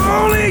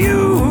 Only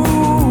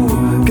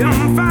you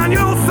can find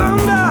your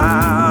thunder,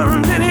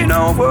 and it ain't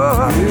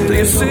over till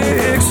you're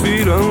 6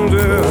 feet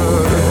under.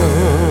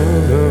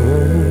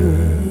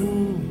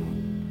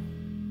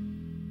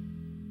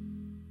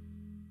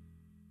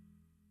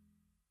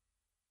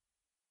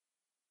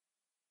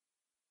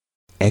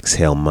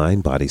 Exhale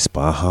Mind Body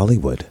Spa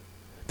Hollywood.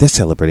 They're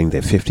celebrating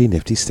their 50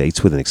 nifty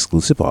states with an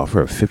exclusive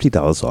offer of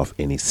 $50 off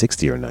any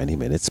 60 or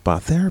 90-minute spa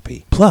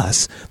therapy.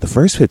 Plus, the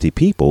first 50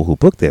 people who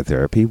book their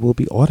therapy will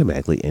be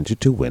automatically entered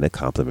to win a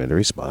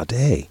complimentary spa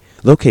day.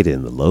 Located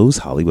in the Lowe's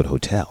Hollywood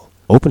Hotel.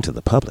 Open to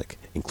the public.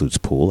 Includes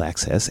pool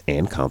access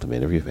and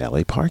complimentary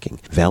valet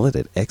parking. Valid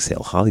at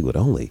XL Hollywood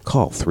only.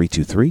 Call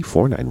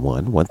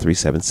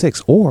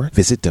 323-491-1376 or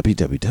visit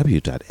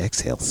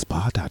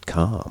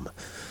www.xlspa.com.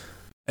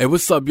 Hey,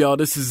 what's up, y'all?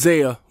 This is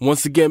Zaya.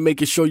 Once again,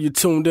 making sure you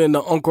tuned in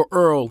to Uncle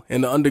Earl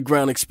and the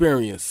Underground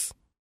Experience.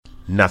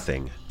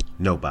 Nothing.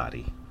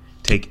 Nobody.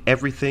 Take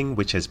everything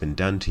which has been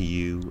done to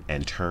you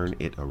and turn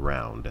it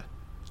around.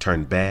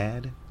 Turn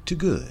bad to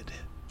good.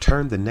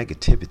 Turn the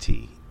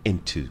negativity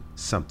into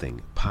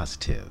something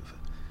positive.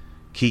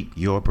 Keep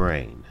your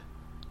brain.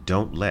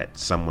 Don't let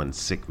someone's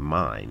sick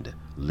mind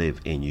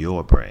live in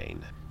your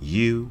brain.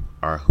 You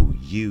are who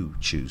you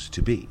choose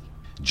to be.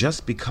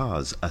 Just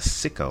because a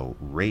sicko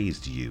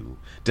raised you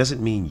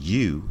doesn't mean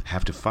you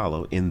have to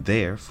follow in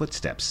their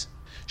footsteps.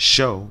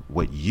 Show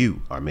what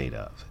you are made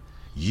of.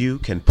 You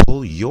can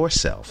pull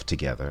yourself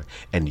together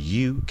and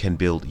you can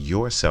build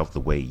yourself the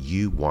way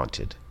you want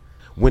it.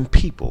 When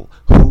people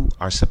who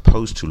are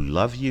supposed to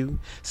love you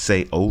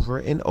say over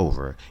and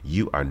over,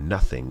 you are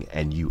nothing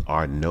and you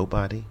are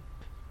nobody,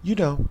 you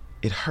know,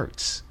 it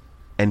hurts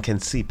and can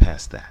see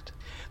past that.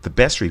 The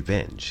best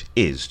revenge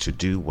is to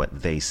do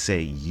what they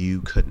say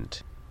you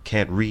couldn't.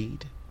 Can't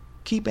read?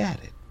 Keep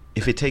at it.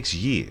 If it takes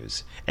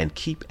years, and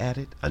keep at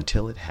it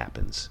until it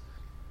happens.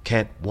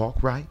 Can't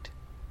walk right?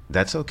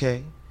 That's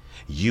okay.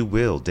 You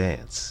will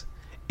dance,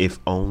 if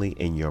only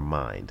in your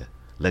mind.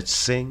 Let's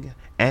sing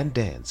and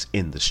dance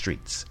in the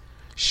streets.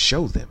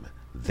 Show them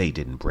they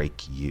didn't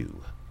break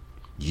you.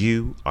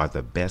 You are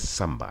the best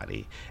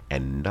somebody,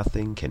 and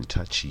nothing can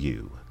touch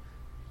you.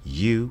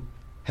 You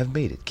have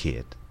made it,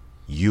 kid.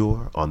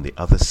 You're on the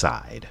other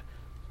side.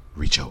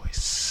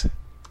 Rejoice.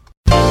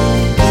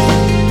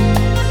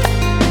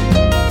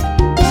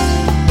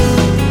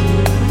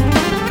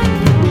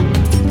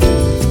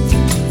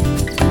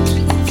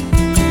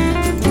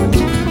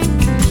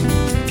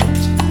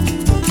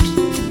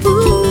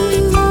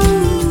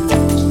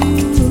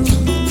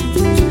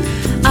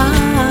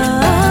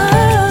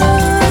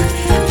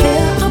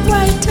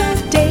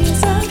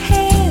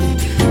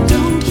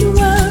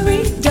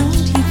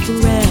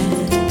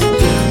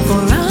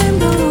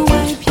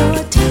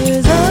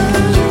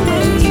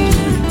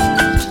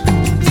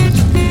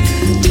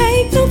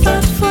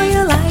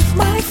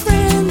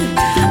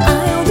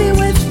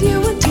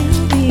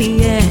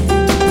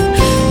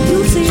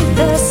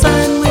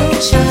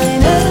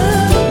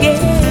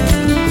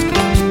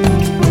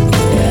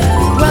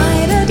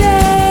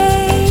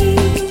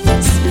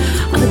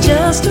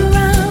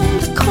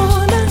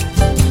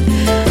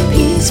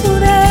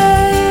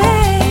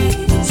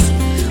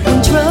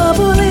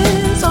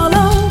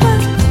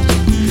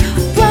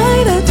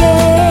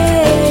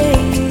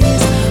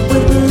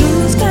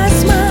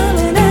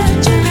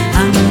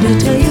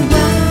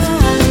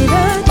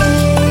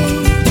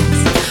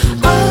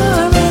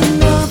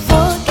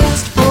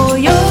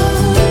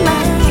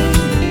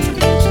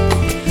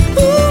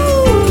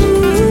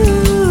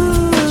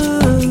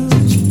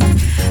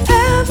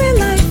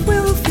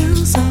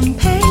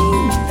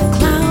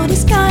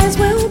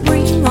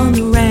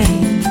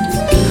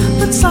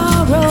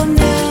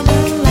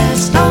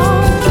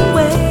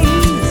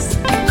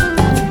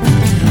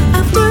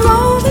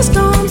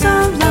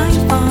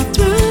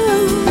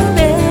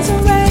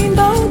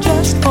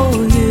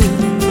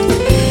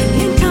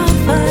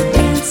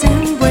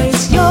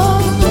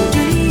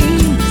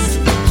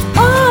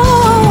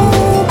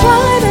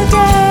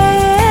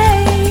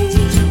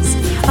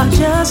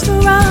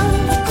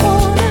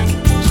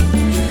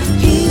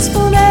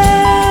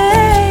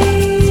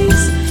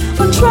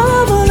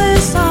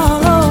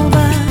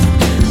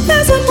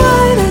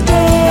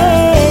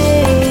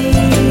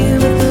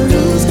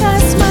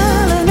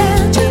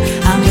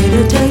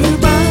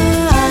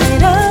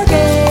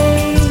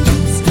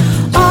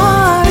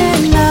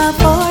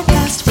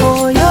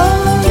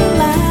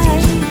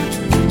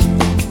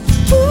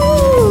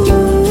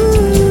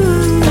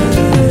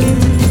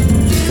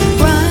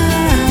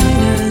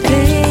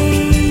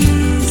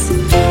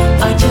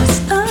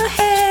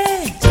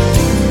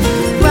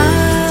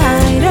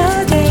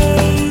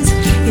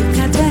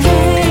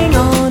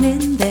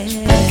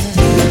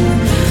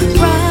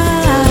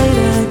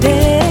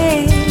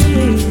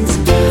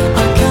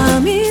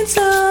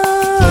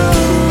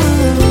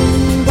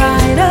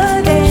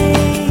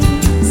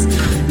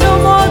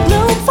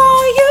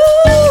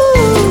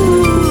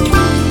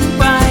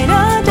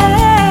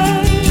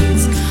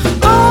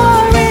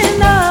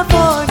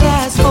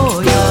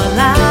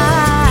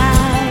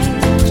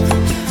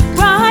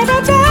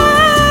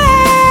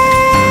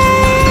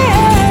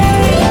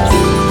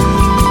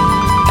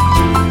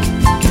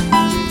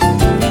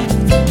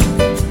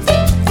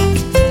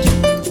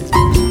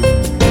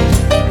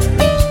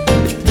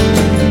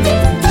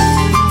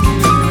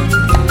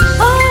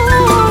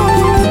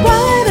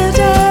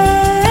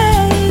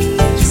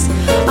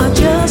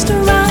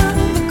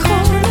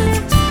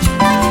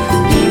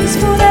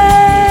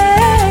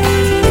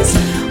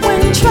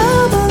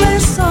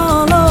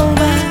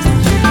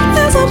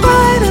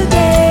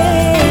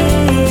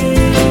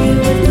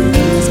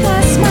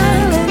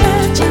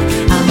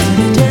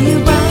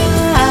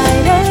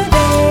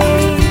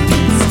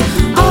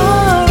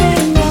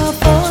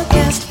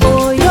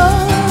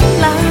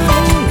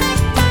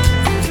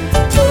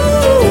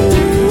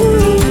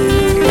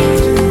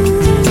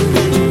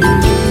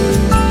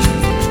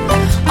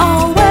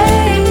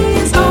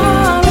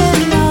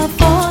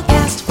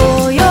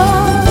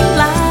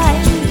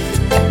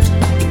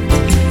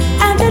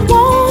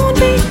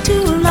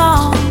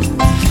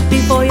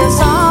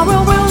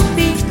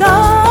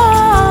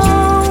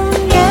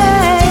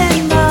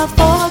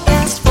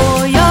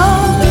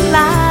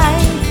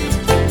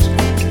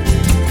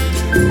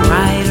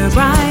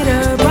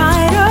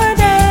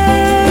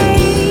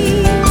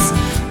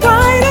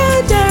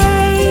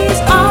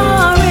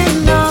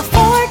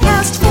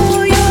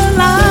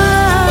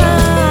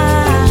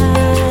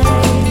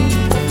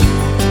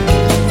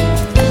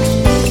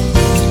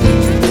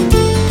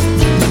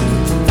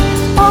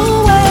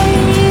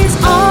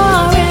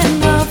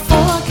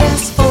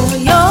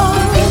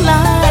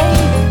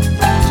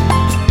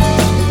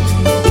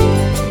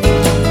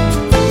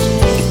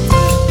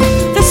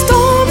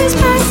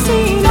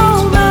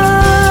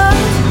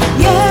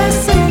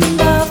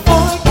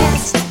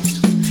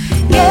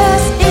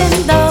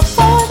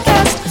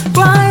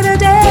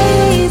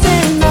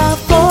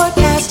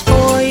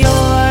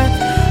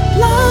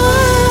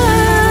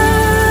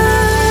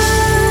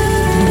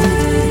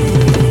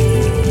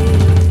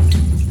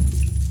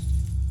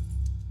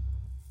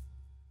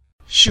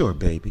 Sure,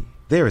 baby,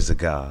 there is a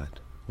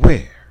God.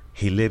 Where?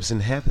 He lives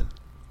in heaven.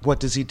 What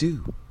does he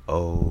do?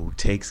 Oh,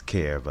 takes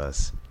care of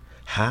us.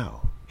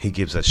 How? He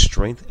gives us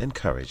strength and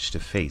courage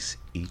to face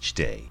each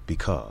day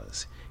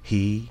because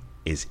he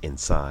is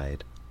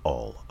inside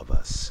all of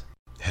us.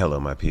 Hello,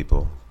 my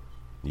people.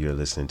 You're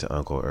listening to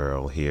Uncle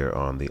Earl here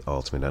on the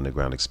Ultimate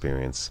Underground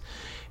Experience,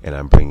 and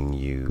I'm bringing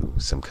you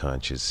some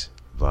conscious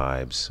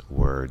vibes,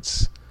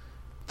 words,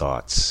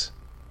 thoughts,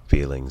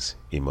 feelings,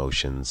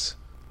 emotions,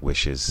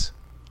 wishes,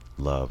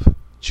 love,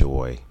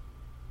 joy,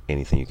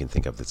 anything you can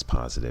think of that's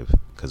positive,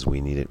 because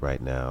we need it right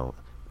now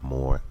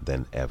more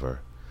than ever.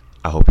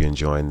 I hope you're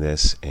enjoying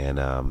this, and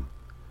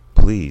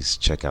please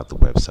check out the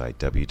website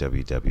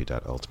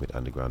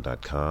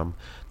www.ultimateunderground.com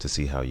to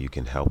see how you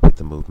can help with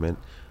the movement.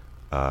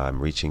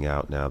 I'm reaching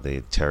out now.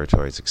 The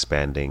territory is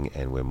expanding,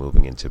 and we're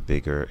moving into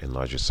bigger and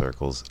larger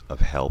circles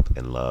of help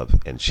and love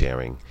and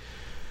sharing,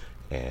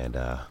 and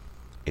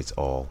it's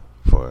all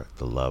for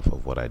the love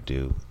of what I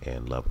do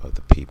and love of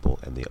the people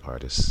and the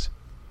artists.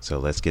 So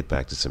let's get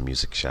back to some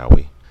music, shall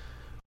we?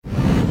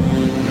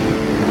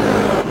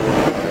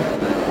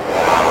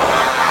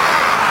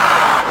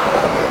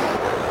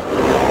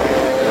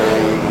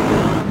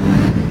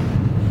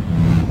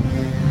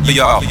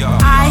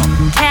 I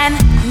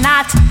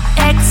cannot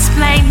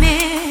explain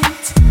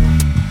it.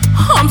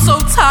 I'm so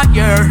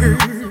tired.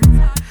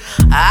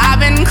 I've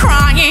been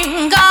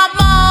crying,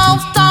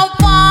 almost don't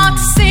want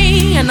to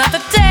see another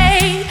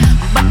day.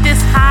 But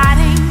this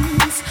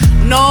hiding's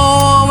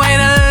no way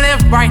to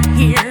live right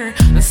here.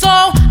 So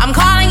I'm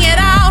calling it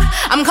out,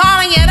 I'm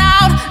calling it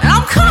out, and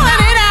I'm calling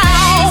it out.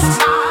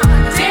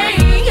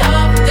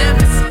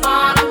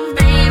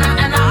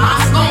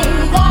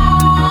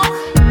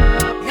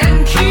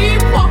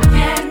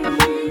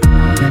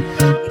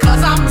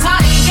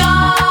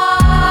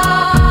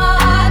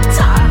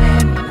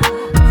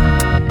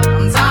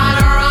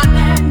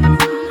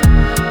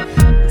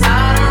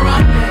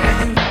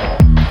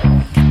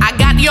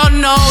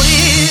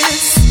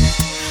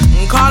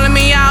 Calling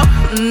me out.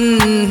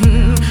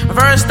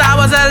 First I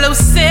was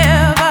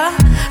elusive,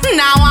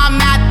 now I'm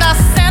at the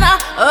center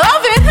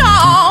of it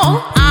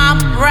all.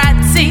 I'm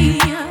ready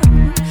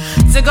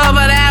to go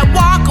over that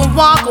walk.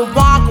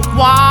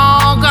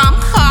 I'm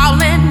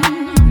calling,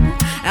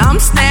 I'm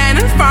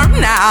standing firm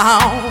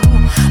now.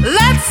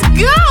 Let's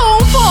go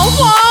for a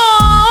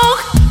walk.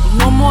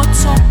 No more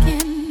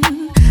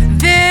talking.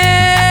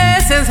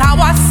 This is how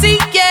I see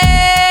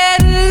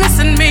it.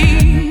 Listen me.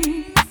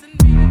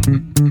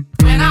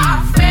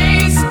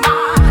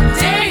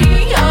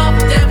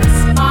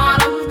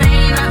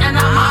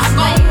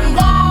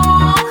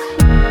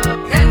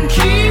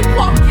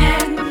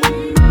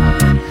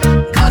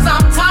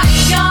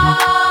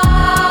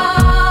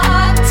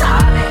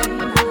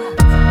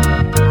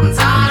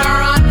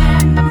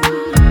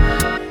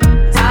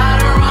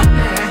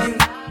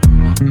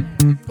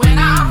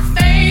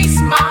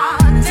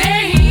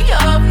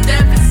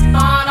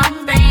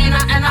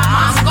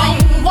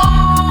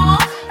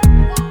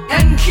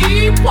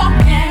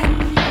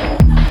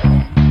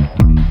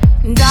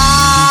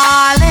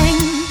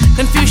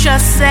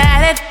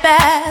 Said it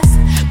best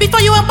before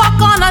you embark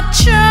on a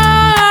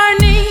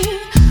journey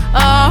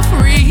of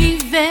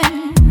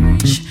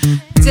revenge.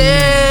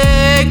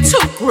 Dig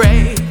two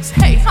graves.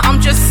 Hey, I'm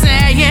just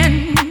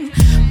saying,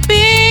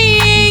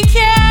 be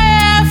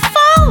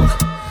careful.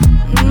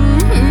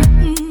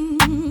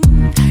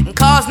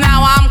 Cause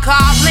now I'm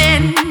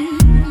calling,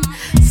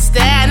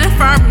 standing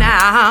firm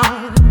now.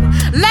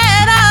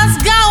 Let us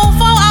go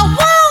for a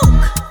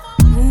walk.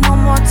 No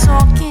more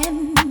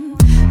talking.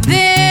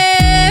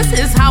 This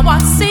is how I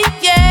see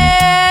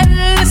it.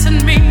 Listen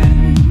to me.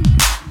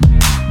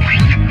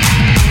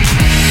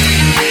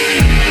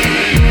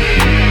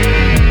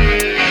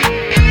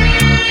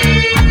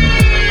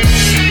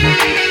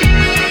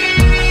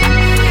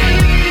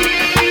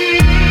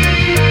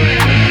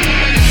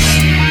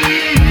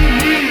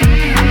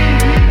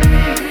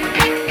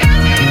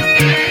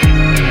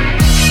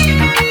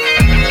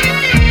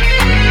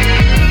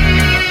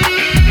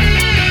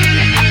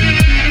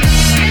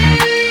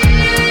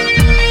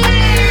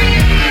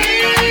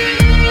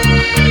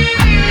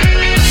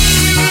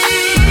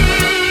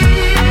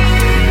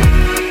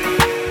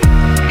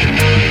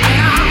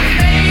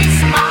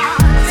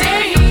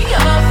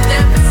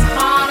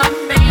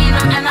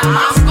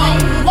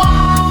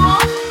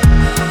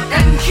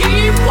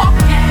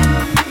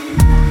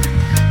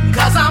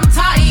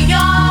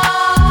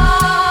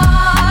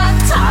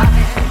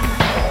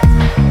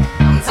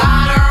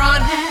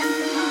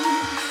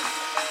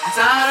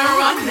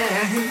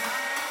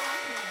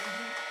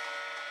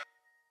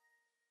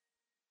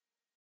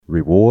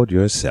 Reward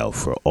yourself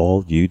for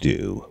all you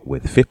do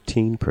with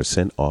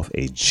 15% off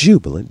a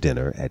jubilant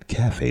dinner at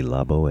Café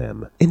La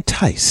Bohème.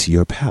 Entice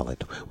your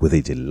palate with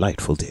a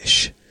delightful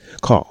dish.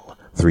 Call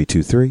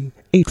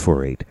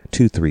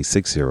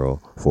 323-848-2360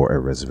 for a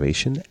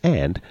reservation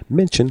and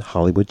mention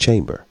Hollywood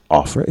Chamber.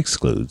 Offer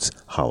excludes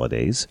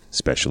holidays,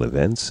 special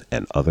events,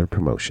 and other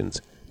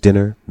promotions.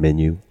 Dinner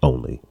menu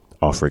only.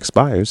 Offer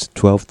expires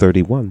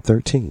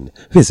 12/31/13.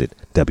 Visit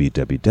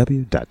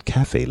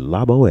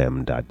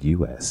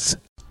www.cafelabom.us.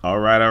 All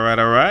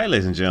right,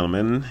 ladies and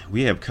gentlemen.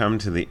 We have come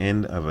to the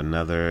end of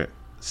another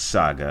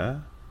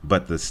saga,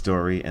 but the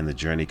story and the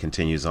journey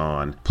continues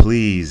on.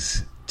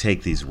 Please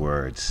take these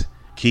words.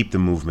 Keep the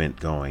movement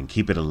going.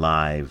 Keep it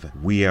alive.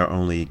 We are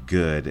only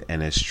good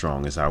and as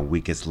strong as our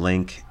weakest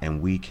link, and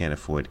we can't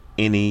afford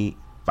any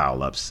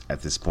foul-ups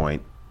at this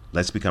point.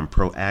 Let's become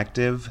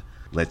proactive.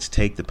 Let's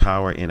take the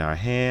power in our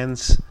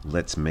hands.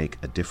 Let's make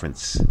a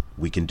difference.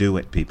 We can do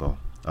it, people.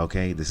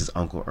 Okay, this is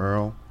Uncle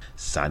Earl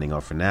signing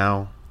off for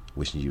now.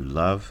 Wishing you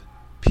love,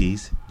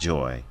 peace,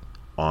 joy.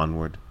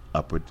 Onward,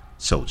 upward,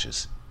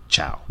 soldiers.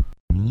 Ciao.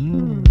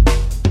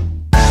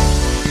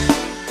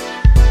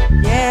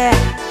 Yeah.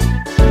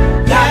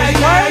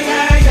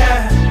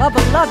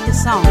 Bubba, love your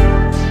song.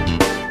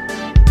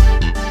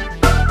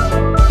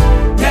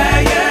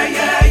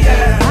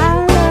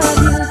 I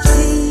love you,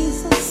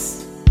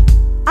 Jesus.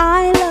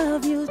 I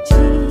love you,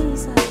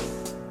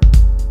 Jesus.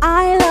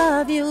 I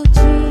love you,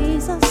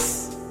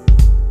 Jesus.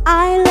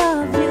 I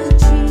love you,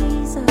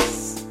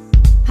 Jesus.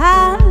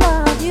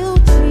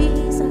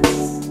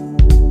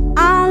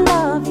 I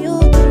love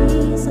you,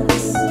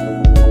 Jesus.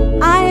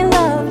 I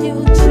love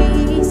you,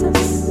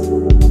 Jesus.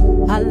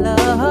 I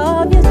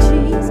love you,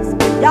 Jesus.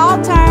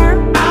 Y'all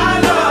turn. I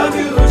love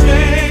you,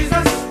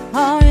 Jesus.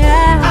 Oh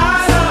yeah.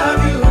 I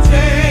love you,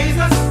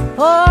 Jesus.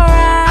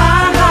 Alright.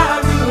 I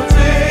love you,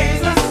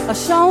 Jesus.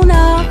 Shown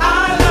up.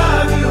 I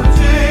love you,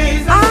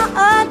 Jesus.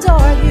 I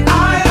adore you. I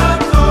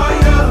adore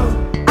you.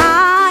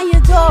 I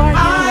adore you. I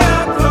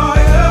adore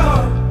you.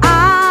 I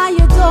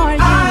adore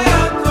you. I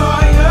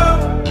adore you.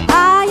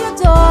 I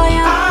adore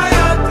you. I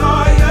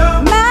adore you.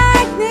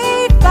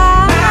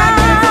 Magnify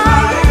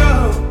you.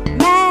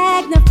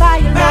 Magnify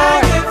you,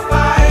 Lord.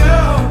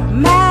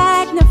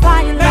 Magnify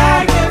you,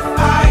 Lord.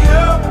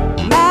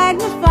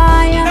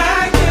 Magnify you.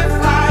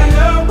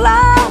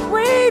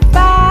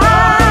 Glorify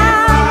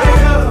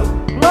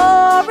you.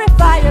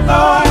 Glorify you,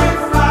 Lord.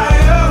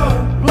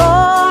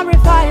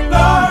 Glorify you,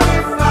 Lord.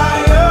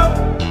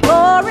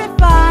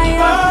 Glorify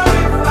you.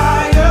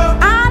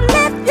 I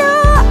lift you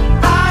up.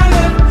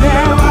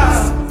 Yes.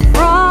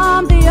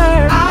 From the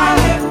earth now.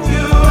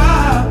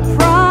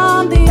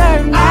 From the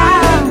earth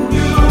now.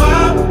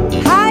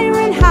 Higher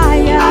and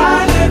higher.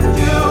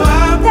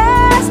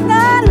 There's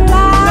none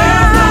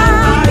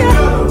like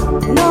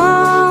you.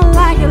 None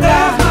like you,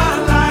 Lord.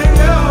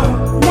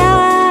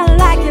 None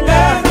like you,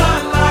 Lord.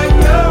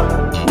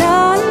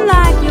 None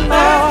like you,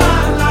 Lord.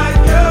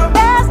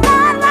 There's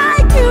none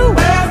like you.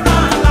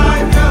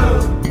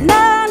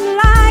 None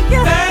like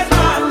you.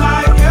 None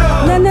like you.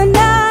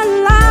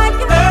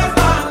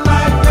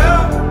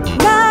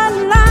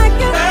 None like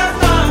you.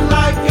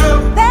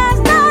 There's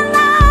none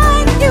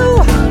like you.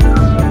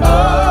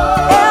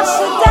 El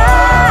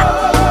Shaddai.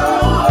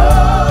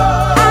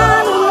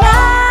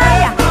 Adonai.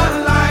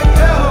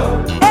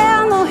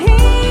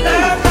 Elohim.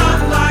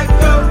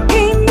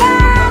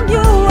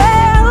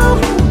 Emmanuel.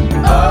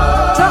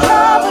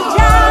 Jehovah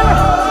Jireh.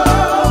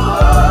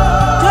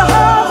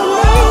 Jehovah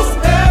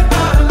Nissi.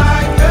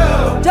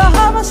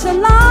 Jehovah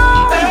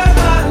Shalom.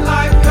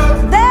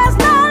 There's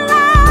none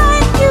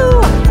like you.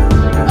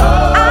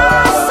 I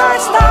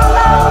searched all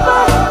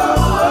over.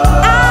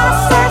 I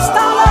searched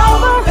all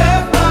over.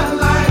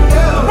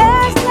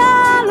 There's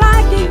none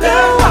like you.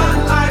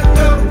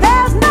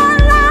 There's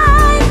none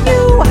like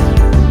you.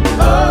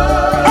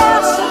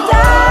 El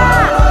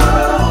Shaddai.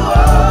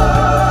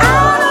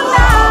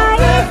 Adonai.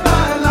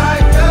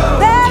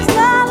 There's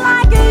none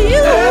like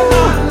you.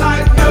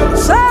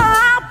 So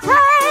I'll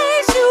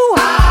praise you.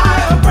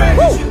 I'll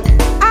praise you.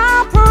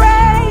 I'll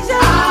praise you.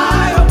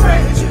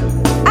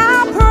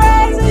 I'll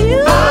praise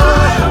you.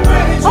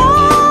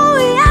 Oh,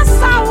 yes,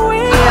 I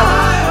will.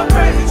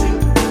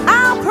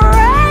 I'll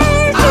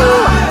praise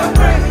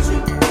you.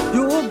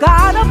 You're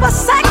God of a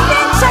second.